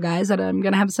inevitable, guys, that I'm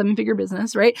going to have a 7-figure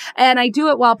business, right? And I do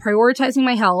it while prioritizing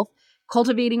my health,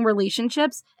 cultivating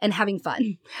relationships, and having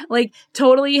fun. Like,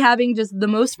 totally having just the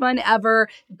most fun ever,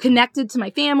 connected to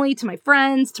my family, to my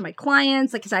friends, to my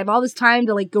clients. Like, 'cause I have all this time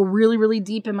to like go really, really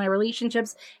deep in my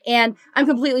relationships, and I'm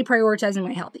completely prioritizing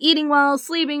my health, eating well,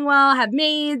 sleeping well, have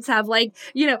maids, have like,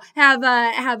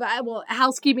 have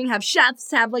housekeeping, have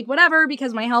chefs, have like whatever,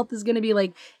 because my health is going to be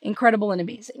like incredible and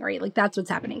amazing, right? Like, that's what's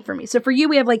happening for me. So for you,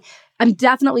 we have like, I'm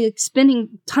definitely like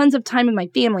spending tons of time with my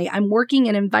family. I'm working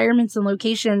in environments and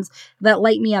locations that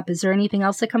light me up. Is there anything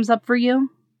else that comes up for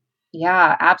you?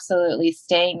 Yeah, absolutely.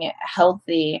 Staying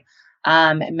healthy,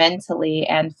 mentally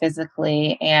and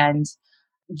physically, and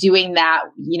doing that,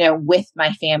 with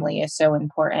my family is so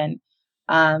important.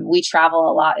 We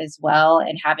travel a lot as well,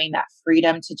 and having that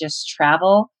freedom to just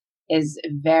travel is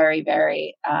very,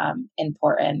 very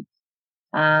important.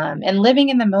 And living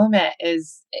in the moment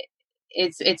it's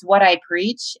what I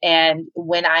preach. And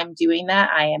when I'm doing that,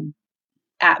 I am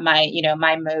at my,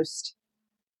 my most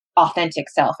authentic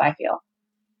self, I feel.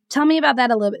 Tell me about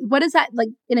that a little bit. What is that like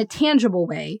in a tangible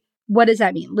way? What does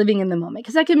that mean, living in the moment?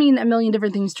 Because that can mean a million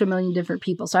different things to a million different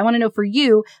people. So I want to know for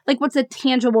you, like, what's a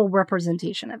tangible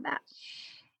representation of that?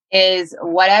 Is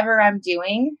whatever I'm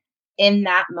doing in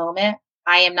that moment,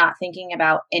 I am not thinking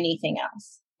about anything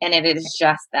else. And it is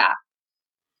just that.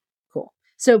 Cool.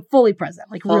 So fully present,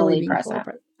 like fully really being present. fully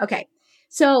present. Okay.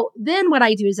 So then what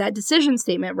I do is that decision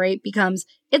statement, right, becomes,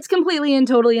 it's completely and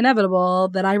totally inevitable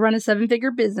that I run a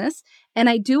 7-figure business, and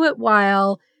I do it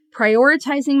while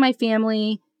prioritizing my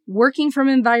family, working from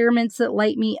environments that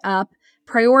light me up,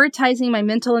 prioritizing my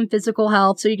mental and physical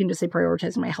health. So you can just say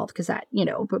prioritizing my health, because that,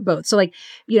 both. So like,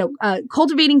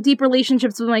 cultivating deep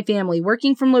relationships with my family,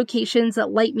 working from locations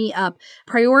that light me up,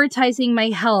 prioritizing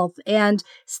my health, and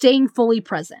staying fully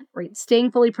present, right?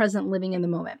 Staying fully present, living in the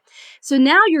moment. So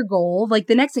now your goal, like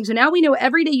the next thing, so now we know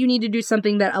every day you need to do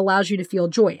something that allows you to feel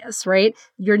joyous, right?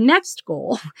 Your next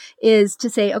goal is to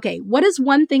say, okay, what is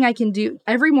one thing I can do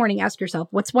every morning? Ask yourself,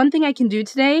 what's one thing I can do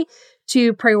today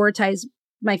to prioritize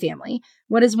my family?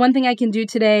 What is one thing I can do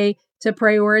today to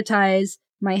prioritize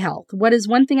my health? What is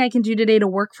one thing I can do today to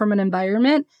work from an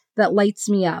environment that lights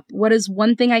me up? What is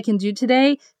one thing I can do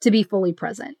today to be fully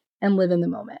present and live in the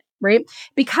moment? right?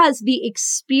 Because the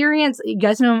experience, you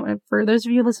guys know, for those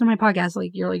of you who listen to my podcast,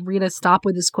 like you're like, Rita, stop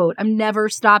with this quote. I'm never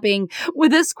stopping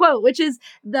with this quote, which is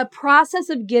the process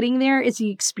of getting there is the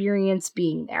experience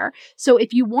being there. So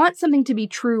if you want something to be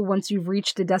true once you've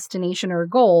reached a destination or a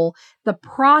goal, the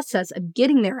process of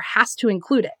getting there has to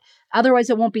include it. Otherwise,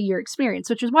 it won't be your experience,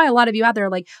 which is why a lot of you out there are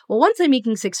like, well, once I'm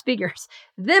making six figures,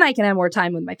 then I can have more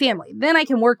time with my family. Then I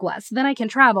can work less. Then I can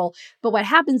travel. But what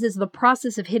happens is the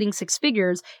process of hitting six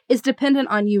figures is dependent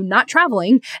on you not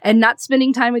traveling and not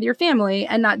spending time with your family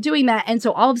and not doing that. And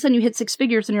so all of a sudden you hit six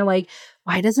figures and you're like,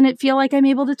 why doesn't it feel like I'm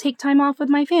able to take time off with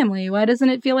my family? Why doesn't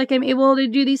it feel like I'm able to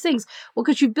do these things? Well,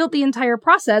 because you've built the entire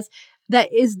process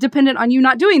that is dependent on you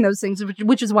not doing those things,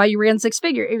 which is why you ran six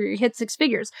figures, you hit six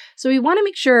figures. So we want to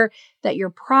make sure that your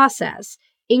process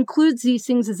includes these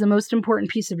things as the most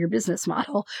important piece of your business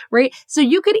model, right? So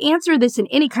you could answer this in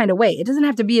any kind of way. It doesn't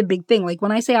have to be a big thing. Like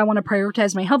when I say I want to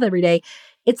prioritize my health every day,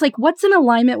 it's like, what's in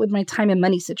alignment with my time and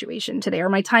money situation today or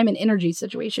my time and energy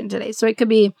situation today? So it could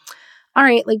be, all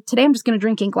right, like today I'm just going to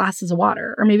drink 8 glasses of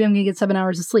water, or maybe I'm going to get 7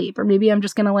 hours of sleep, or maybe I'm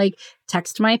just going to like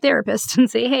text my therapist and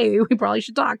say, hey, we probably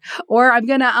should talk, or I'm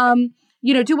going to,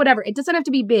 do whatever. It doesn't have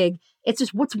to be big. It's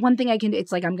just, what's one thing I can do?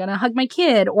 It's like, I'm going to hug my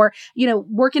kid or,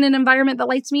 work in an environment that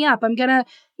lights me up. I'm going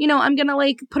to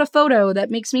like put a photo that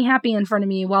makes me happy in front of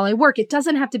me while I work. It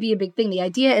doesn't have to be a big thing. The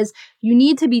idea is you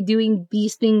need to be doing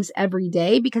these things every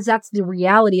day because that's the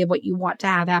reality of what you want to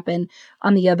have happen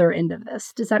on the other end of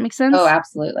this. Does that make sense? Oh,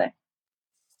 absolutely.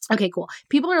 Okay, cool.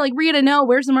 People are like, Rita, no,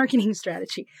 where's the marketing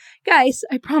strategy? Guys,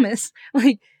 I promise,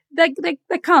 like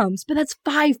that comes, but that's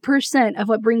 5% of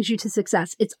what brings you to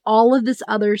success. It's all of this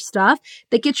other stuff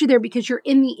that gets you there because you're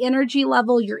in the energy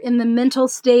level, you're in the mental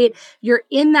state, you're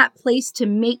in that place to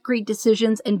make great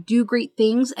decisions and do great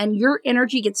things, and your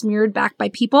energy gets mirrored back by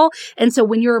people. And so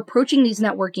when you're approaching these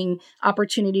networking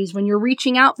opportunities, when you're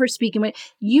reaching out for speaking,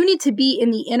 you need to be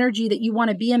in the energy that you want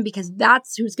to be in because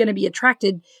that's who's going to be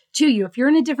attracted to you. If you're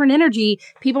in a different energy,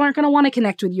 people aren't going to want to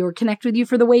connect with you or connect with you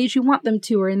for the ways you want them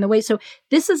to or in the way. So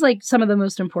this is like some of the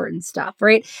most important stuff,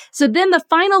 right? So then the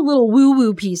final little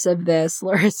woo-woo piece of this,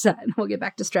 Larissa, and we'll get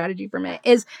back to strategy for a minute,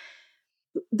 is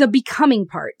the becoming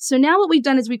part. So now what we've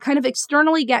done is we've kind of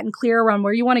externally gotten clear around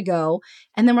where you want to go.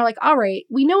 And then we're like, all right,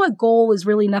 we know a goal is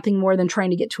really nothing more than trying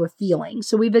to get to a feeling.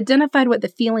 So we've identified what the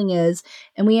feeling is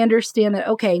and we understand that,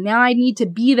 okay, now I need to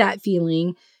be that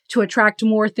feeling to attract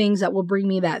more things that will bring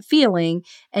me that feeling.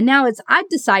 And now I've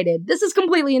decided this is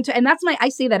completely and that's I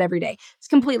say that every day. It's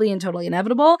completely and totally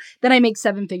inevitable that I make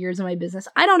 7 figures in my business.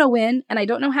 I don't know when, and I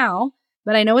don't know how,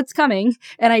 but I know it's coming,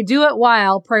 and I do it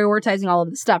while prioritizing all of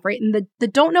the stuff, right? And the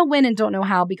don't know when and don't know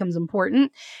how becomes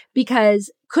important because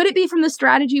could it be from the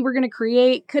strategy we're going to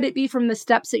create? Could it be from the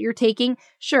steps that you're taking?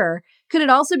 Sure. Could it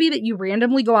also be that you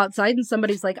randomly go outside and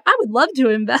somebody's like, I would love to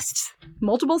invest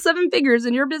multiple 7 figures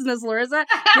in your business, Larissa.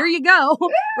 Here you go.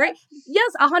 Right?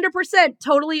 Yes, 100%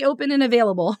 totally open and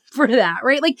available for that,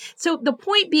 right? Like, so the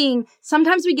point being,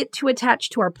 sometimes we get too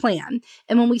attached to our plan.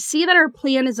 And when we see that our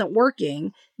plan isn't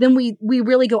working, then we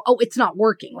really go, oh, it's not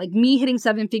working. Like me hitting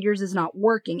 7 figures is not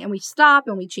working. And we stop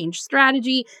and we change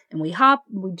strategy and we hop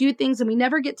and we do things and we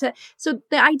never get to. So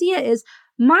the idea is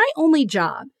my only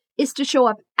job is to show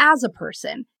up as a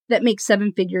person that makes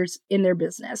 7 figures in their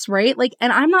business, right? Like,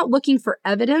 and I'm not looking for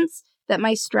evidence that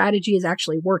my strategy is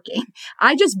actually working.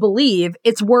 I just believe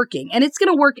it's working and it's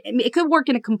going to work. It could work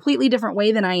in a completely different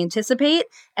way than I anticipate.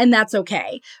 And that's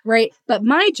okay. Right. But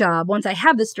my job, once I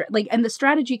have this, and the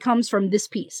strategy comes from this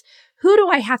piece. Who do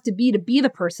I have to be the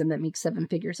person that makes 7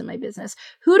 figures in my business?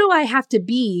 Who do I have to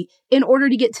be in order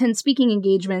to get 10 speaking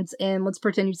engagements in, let's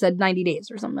pretend you said 90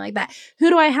 days or something like that? Who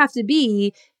do I have to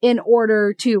be in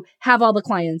order to have all the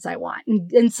clients I want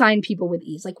and sign people with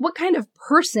ease? Like, what kind of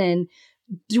person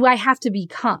do I have to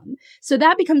become? So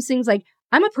that becomes things like,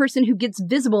 I'm a person who gets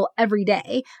visible every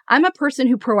day. I'm a person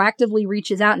who proactively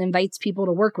reaches out and invites people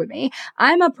to work with me.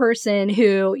 I'm a person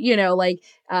who,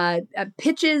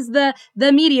 pitches the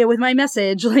media with my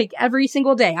message like every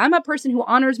single day. I'm a person who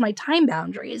honors my time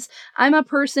boundaries. I'm a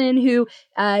person who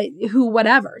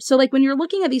whatever. So like when you're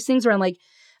looking at these things around like,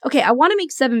 okay, I want to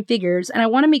make 7 figures and I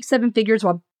want to make 7 figures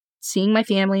while seeing my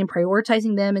family and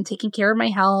prioritizing them and taking care of my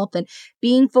health and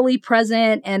being fully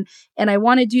present. And I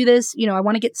want to do this, I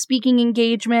want to get speaking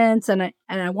engagements and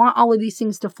I want all of these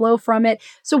things to flow from it.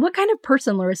 So what kind of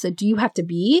person, Larissa, do you have to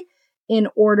be in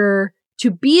order to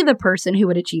be the person who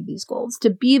would achieve these goals, to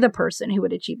be the person who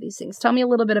would achieve these things? Tell me a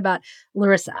little bit about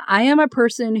Larissa. I am a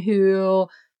person who,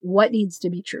 what needs to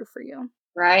be true for you?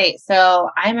 Right. So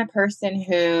I'm a person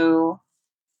who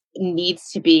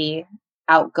needs to be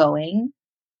outgoing,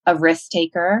 a risk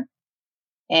taker,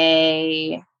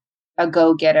 a a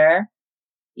go-getter,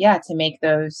 to make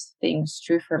those things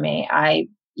true for me. I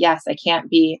can't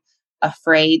be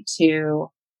afraid to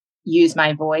use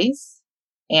my voice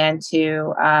and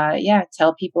to,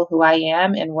 tell people who I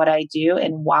am and what I do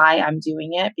and why I'm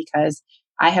doing it, because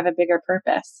I have a bigger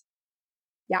purpose.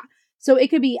 Yeah. So it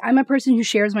could be, I'm a person who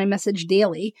shares my message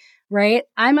daily, right?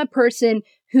 I'm a person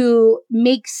who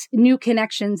makes new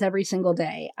connections every single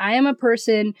day. I am a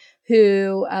person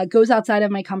who goes outside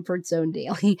of my comfort zone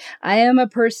daily. I am a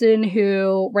person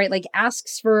who, right, like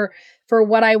asks for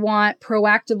what I want,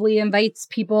 proactively invites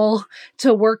people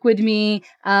to work with me,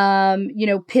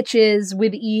 pitches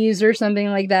with ease or something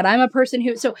like that. I'm a person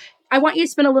who, so I want you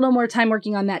to spend a little more time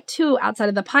working on that too outside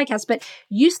of the podcast, but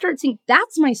you start seeing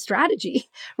that's my strategy,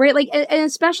 right? Like, and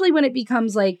especially when it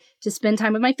becomes like to spend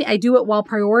time with my family, I do it while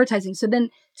prioritizing. So then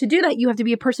to do that, you have to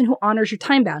be a person who honors your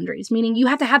time boundaries, meaning you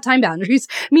have to have time boundaries,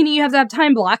 meaning you have to have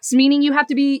time blocks, meaning you have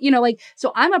to be,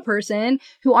 so I'm a person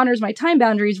who honors my time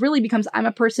boundaries really becomes I'm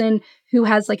a person who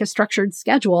has like a structured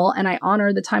schedule and I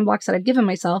honor the time blocks that I've given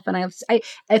myself. And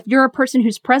if you're a person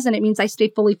who's present, it means I stay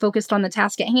fully focused on the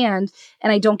task at hand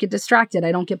and I don't get distracted.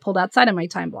 I don't get pulled outside of my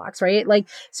time blocks, right? Like,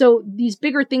 so these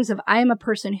bigger things of I am a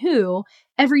person who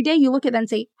every day you look at that and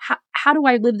say, how do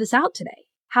I live this out today?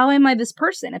 How am I this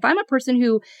person? If I'm a person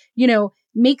who,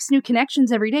 makes new connections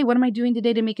every day, what am I doing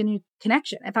today to make a new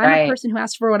connection? If I'm a person who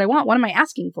asks for what I want, what am I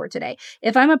asking for today?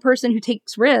 If I'm a person who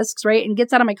takes risks, right, and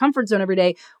gets out of my comfort zone every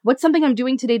day, what's something I'm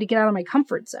doing today to get out of my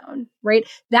comfort zone, right?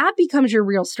 That becomes your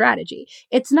real strategy.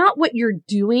 It's not what you're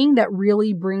doing that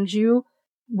really brings you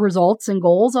results and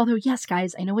goals. Although, yes,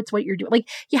 guys, I know it's what you're doing. Like,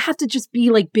 you have to just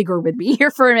be like bigger with me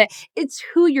here for a minute. It's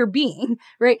who you're being,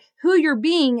 right? Who you're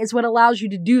being is what allows you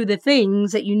to do the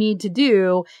things that you need to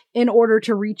do in order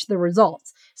to reach the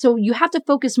results. So you have to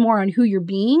focus more on who you're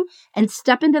being and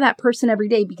step into that person every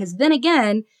day, because then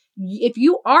again, if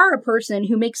you are a person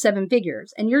who makes 7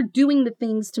 figures and you're doing the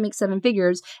things to make 7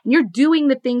 figures and you're doing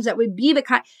the things that would be the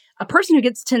kind, a person who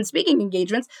gets 10 speaking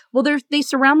engagements, well, they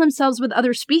surround themselves with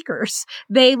other speakers.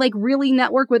 They like really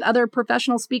network with other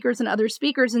professional speakers and other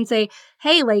speakers and say,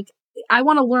 hey, like, I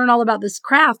want to learn all about this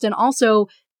craft. And also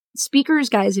speakers,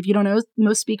 guys, if you don't know,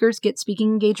 most speakers get speaking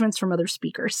engagements from other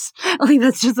speakers. Like,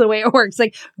 that's just the way it works.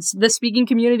 Like, the speaking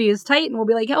community is tight and we'll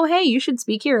be like, oh, hey, you should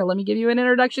speak here. Let me give you an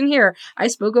introduction here. I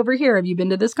spoke over here. Have you been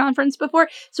to this conference before?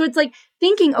 So it's like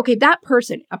thinking, okay, that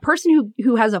person, a person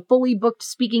who has a fully booked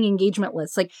speaking engagement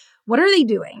list, like, what are they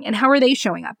doing and how are they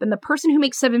showing up? And the person who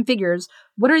makes 7 figures,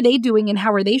 what are they doing and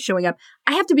how are they showing up?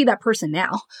 I have to be that person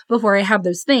now before I have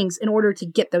those things in order to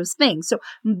get those things. So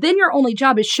then your only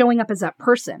job is showing up as that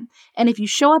person. And if you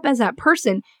show up as that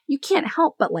person, you can't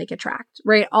help but like attract,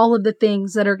 right? All of the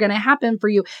things that are going to happen for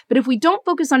you. But if we don't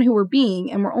focus on who we're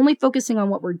being and we're only focusing on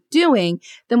what we're doing,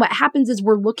 then what happens is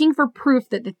we're looking for proof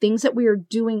that the things that we are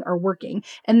doing are working.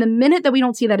 And the minute that we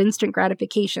don't see that instant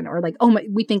gratification or like,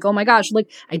 we think, oh my gosh,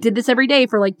 like I did this every day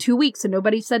for like 2 weeks and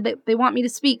nobody said that they want me to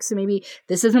speak. So maybe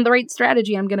this isn't the right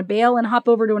strategy. I'm going to bail and hop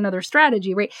over to another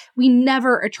strategy, right? We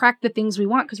never attract the things we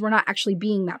want because we're not actually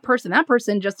being that person. That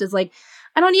person just is like,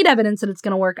 I don't need evidence that it's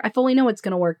going to work. I fully know it's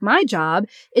going to work. My job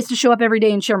is to show up every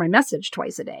day and share my message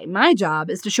twice a day. My job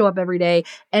is to show up every day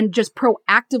and just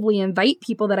proactively invite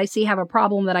people that I see have a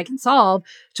problem that I can solve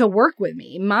to work with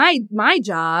me. My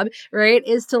job, right,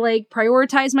 is to like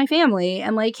prioritize my family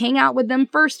and like hang out with them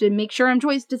first and make sure I'm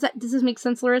choice. Does this make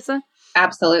sense, Larissa?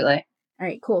 Absolutely. All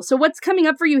right, cool. So what's coming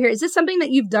up for you here? Is this something that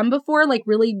you've done before, like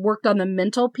really worked on the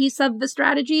mental piece of the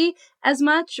strategy as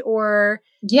much, or?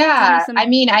 Yeah, I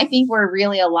mean, I think we're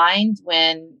really aligned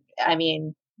when,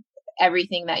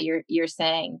 everything that you're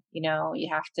saying, you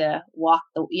have to walk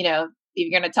the, if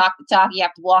you're going to talk the talk, you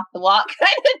have to walk the walk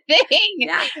kind of thing.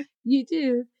 Yeah, you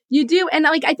do. You do. And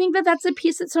like, I think that's a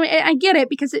piece that, so I get it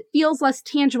because it feels less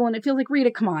tangible and it feels like, Rita,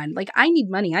 come on. Like, I need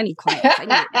money. I need clients. I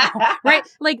need it now. Right?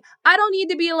 Like, I don't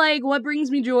need to be like, what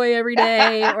brings me joy every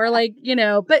day or like,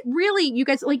 but really you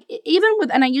guys, like, even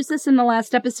with, and I used this in the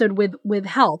last episode with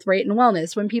health, right? And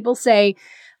wellness, when people say,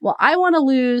 well, I want to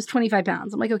lose 25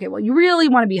 pounds. I'm like, okay, well, you really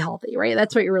want to be healthy, right?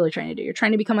 That's what you're really trying to do. You're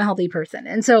trying to become a healthy person.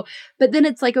 And so, but then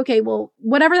it's like, okay, well,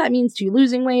 whatever that means to you,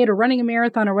 losing weight or running a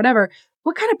marathon or whatever,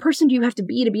 what kind of person do you have to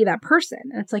be that person?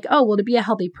 And it's like, oh, well, to be a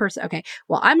healthy person. Okay,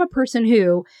 well, I'm a person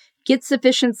who gets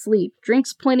sufficient sleep,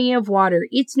 drinks plenty of water,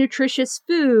 eats nutritious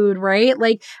food, right?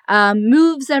 Like,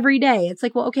 moves every day. It's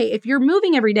like, well, okay, if you're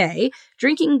moving every day,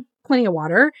 drinking plenty of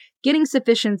water, getting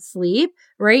sufficient sleep,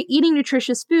 right? Eating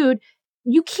nutritious food,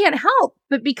 you can't help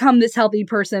but become this healthy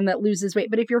person that loses weight.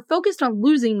 But if you're focused on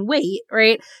losing weight,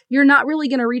 right, you're not really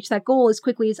going to reach that goal as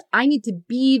quickly as I need to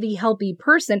be the healthy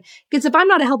person. Because if I'm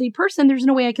not a healthy person, there's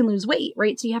no way I can lose weight,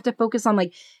 right? So you have to focus on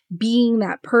like being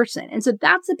that person. And so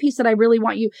that's the piece that I really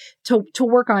want you to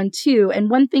work on too. And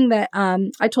one thing that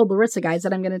I told Larissa, guys,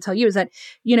 that I'm going to tell you is that,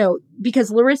 you know, because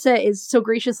Larissa is so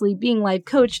graciously being life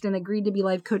coached and agreed to be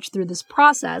life coached through this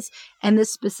process and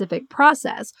this specific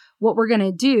process, what we're going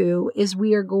to do is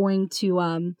we are going to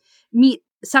meet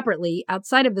separately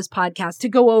outside of this podcast to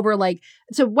go over like,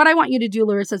 so what I want you to do,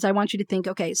 Larissa, is I want you to think,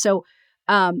 okay, so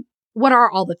what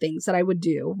are all the things that I would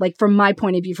do, like from my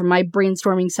point of view, from my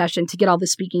brainstorming session to get all the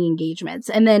speaking engagements?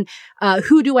 And then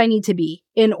who do I need to be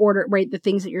in order, right? The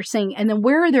things that you're saying. And then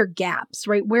where are there gaps,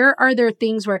 right? Where are there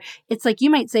things where it's like, you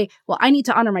might say, well, I need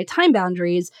to honor my time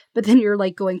boundaries, but then you're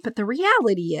like going, but the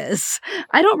reality is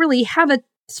I don't really have a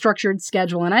structured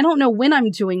schedule and I don't know when I'm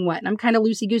doing what. And I'm kind of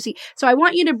loosey-goosey. So I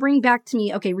want you to bring back to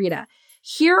me, okay, Rita,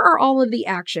 here are all of the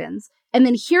actions. And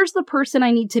then here's the person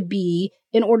I need to be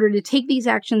in order to take these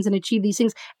actions and achieve these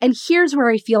things. And here's where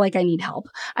I feel like I need help.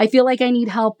 I feel like I need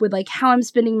help with like how I'm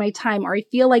spending my time, or I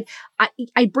feel like I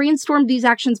brainstormed these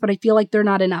actions, but I feel like they're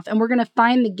not enough. And we're going to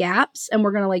find the gaps and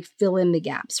we're going to like fill in the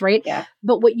gaps, right? Yeah.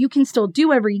 But what you can still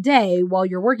do every day while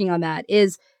you're working on that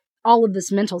is all of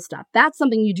this mental stuff. That's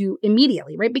something you do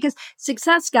immediately, right? Because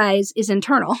success, guys, is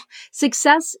internal.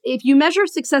 Success, if you measure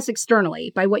success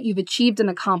externally by what you've achieved and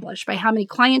accomplished, by how many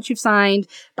clients you've signed,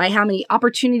 by how many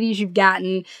opportunities you've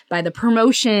gotten, by the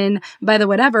promotion, by the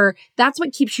whatever, that's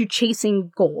what keeps you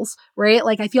chasing goals, right?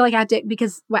 Like I feel like I have to,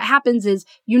 because what happens is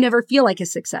you never feel like a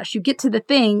success. You get to the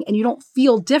thing and you don't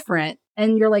feel different.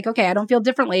 And you're like, okay, I don't feel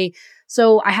differently.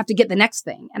 So I have to get the next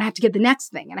thing and I have to get the next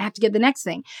thing and I have to get the next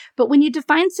thing. But when you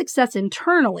define success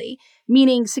internally,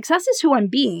 meaning success is who I'm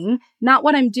being, not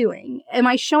what I'm doing. Am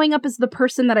I showing up as the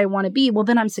person that I want to be? Well,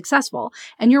 then I'm successful.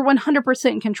 And you're 100%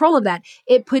 in control of that.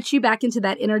 It puts you back into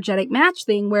that energetic match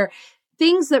thing where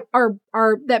things that are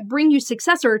that bring you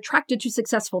success are attracted to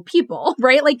successful people,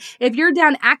 right? Like if you're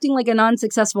down acting like a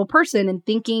non-successful person and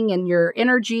thinking and your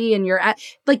energy and your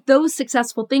like those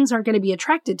successful things aren't going to be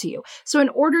attracted to you. So in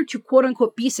order to quote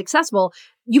unquote be successful,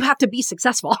 you have to be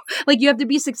successful. Like you have to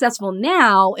be successful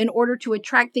now in order to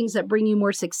attract things that bring you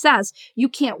more success. You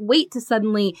can't wait to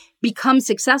suddenly become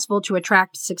successful to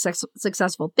attract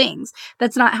successful things.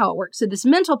 That's not how it works. So this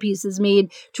mental piece is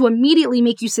made to immediately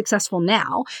make you successful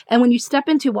now. And when you step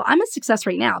into, well, I'm a success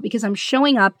right now because I'm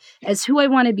showing up as who I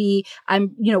want to be.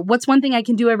 I'm, you know, what's one thing I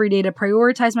can do every day to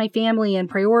prioritize my family and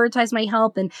prioritize my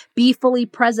health and be fully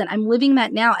present. I'm living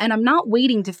that now. And I'm not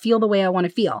waiting to feel the way I want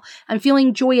to feel. I'm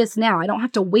feeling joyous now. I don't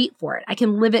have to wait for it. I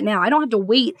can live it now. I don't have to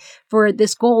wait for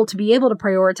this goal to be able to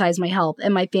prioritize my health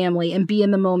and my family and be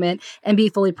in the moment and be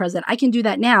fully present. I can do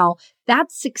that now.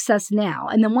 That's success now.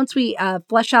 And then once we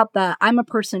flesh out the I'm a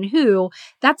person who,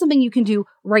 that's something you can do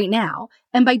right now.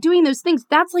 And by doing those things,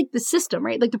 that's like the system,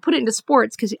 right? Like to put it into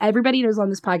sports, because everybody knows on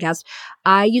this podcast,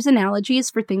 I use analogies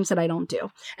for things that I don't do.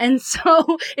 And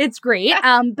so it's great.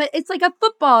 But it's like a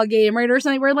football game, right? Or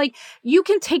something where like you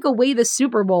can take away the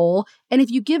Super Bowl. And if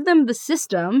you give them the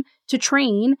system to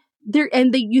train,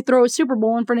 you throw a Super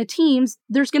Bowl in front of teams,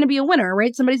 there's going to be a winner,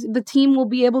 right? The team will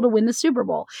be able to win the Super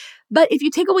Bowl. But if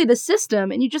you take away the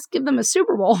system and you just give them a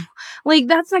Super Bowl, like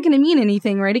that's not going to mean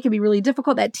anything, right? It can be really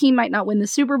difficult. That team might not win the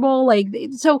Super Bowl.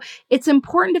 So it's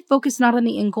important to focus not on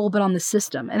the end goal, but on the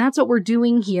system. And that's what we're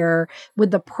doing here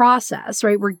with the process,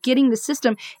 right? We're getting the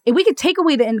system. If we could take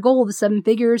away the end goal, the 7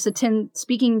 figures, the 10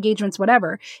 speaking engagements,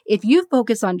 whatever, if you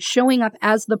focus on showing up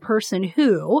as the person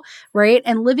who, right?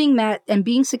 And living that and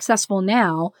being successful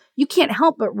now, you can't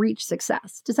help but reach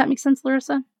success. Does that make sense,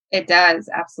 Larissa? It does.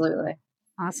 Absolutely.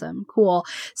 Awesome. Cool.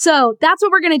 So that's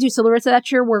what we're going to do. So Larissa,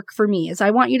 that's your work for me is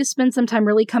I want you to spend some time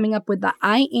really coming up with the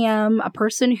I am a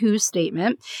person who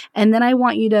statement. And then I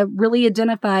want you to really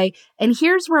identify, and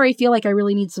here's where I feel like I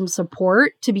really need some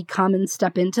support to become and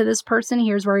step into this person.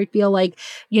 Here's where I feel like,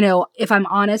 you know, if I'm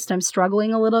honest, I'm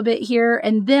struggling a little bit here.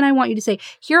 And then I want you to say,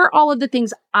 here are all of the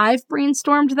things I've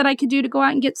brainstormed that I could do to go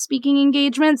out and get speaking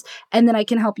engagements. And then I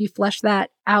can help you flesh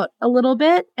that out a little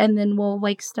bit. And then we'll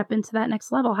like step into that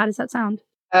next level. How does that sound?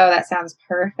 Oh, that sounds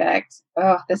perfect.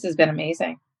 Oh, this has been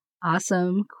amazing.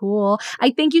 Awesome. Cool.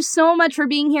 I thank you so much for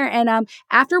being here. And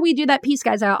after we do that piece,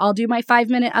 guys, I'll do my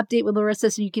 5-minute update with Larissa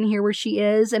so you can hear where she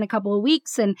is in a couple of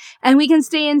weeks, and we can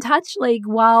stay in touch like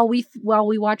while we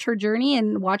watch her journey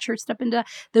and watch her step into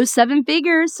those 7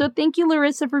 figures. So thank you,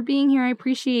 Larissa, for being here. I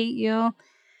appreciate you.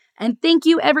 And thank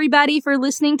you, everybody, for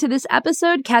listening to this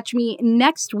episode. Catch me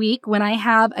next week when I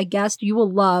have a guest you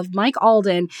will love, Mike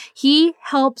Alden. He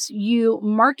helps you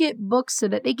market books so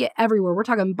that they get everywhere. We're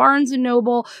talking Barnes &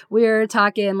 Noble. We're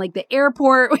talking like the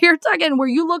airport. We're talking where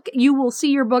you look, you will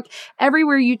see your book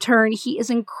everywhere you turn. He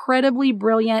is incredibly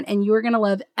brilliant, and you're going to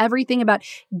love everything about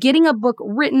getting a book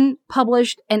written,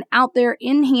 published, and out there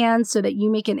in hand so that you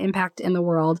make an impact in the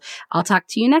world. I'll talk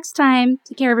to you next time.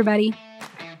 Take care, everybody.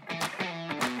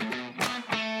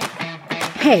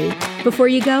 Hey, before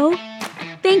you go,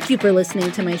 thank you for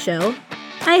listening to my show.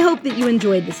 I hope that you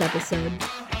enjoyed this episode.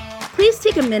 Please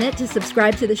take a minute to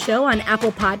subscribe to the show on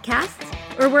Apple Podcasts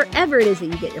or wherever it is that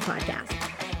you get your podcasts,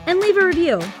 and leave a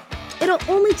review. It'll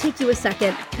only take you a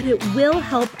second, but it will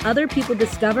help other people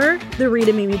discover the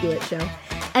Rita Made Me Do It show.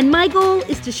 And my goal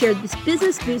is to share this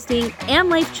business-boosting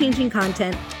and life-changing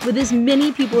content with as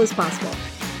many people as possible.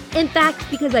 In fact,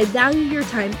 because I value your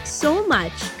time so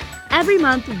much, every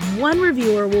month, one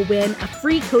reviewer will win a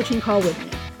free coaching call with me.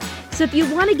 So if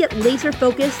you want to get laser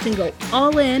focused and go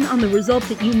all in on the result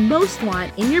that you most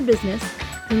want in your business,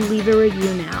 then leave a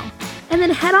review now. And then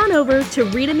head on over to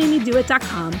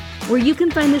RitaMadeMeDoIt.com, where you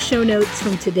can find the show notes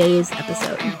from today's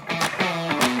episode.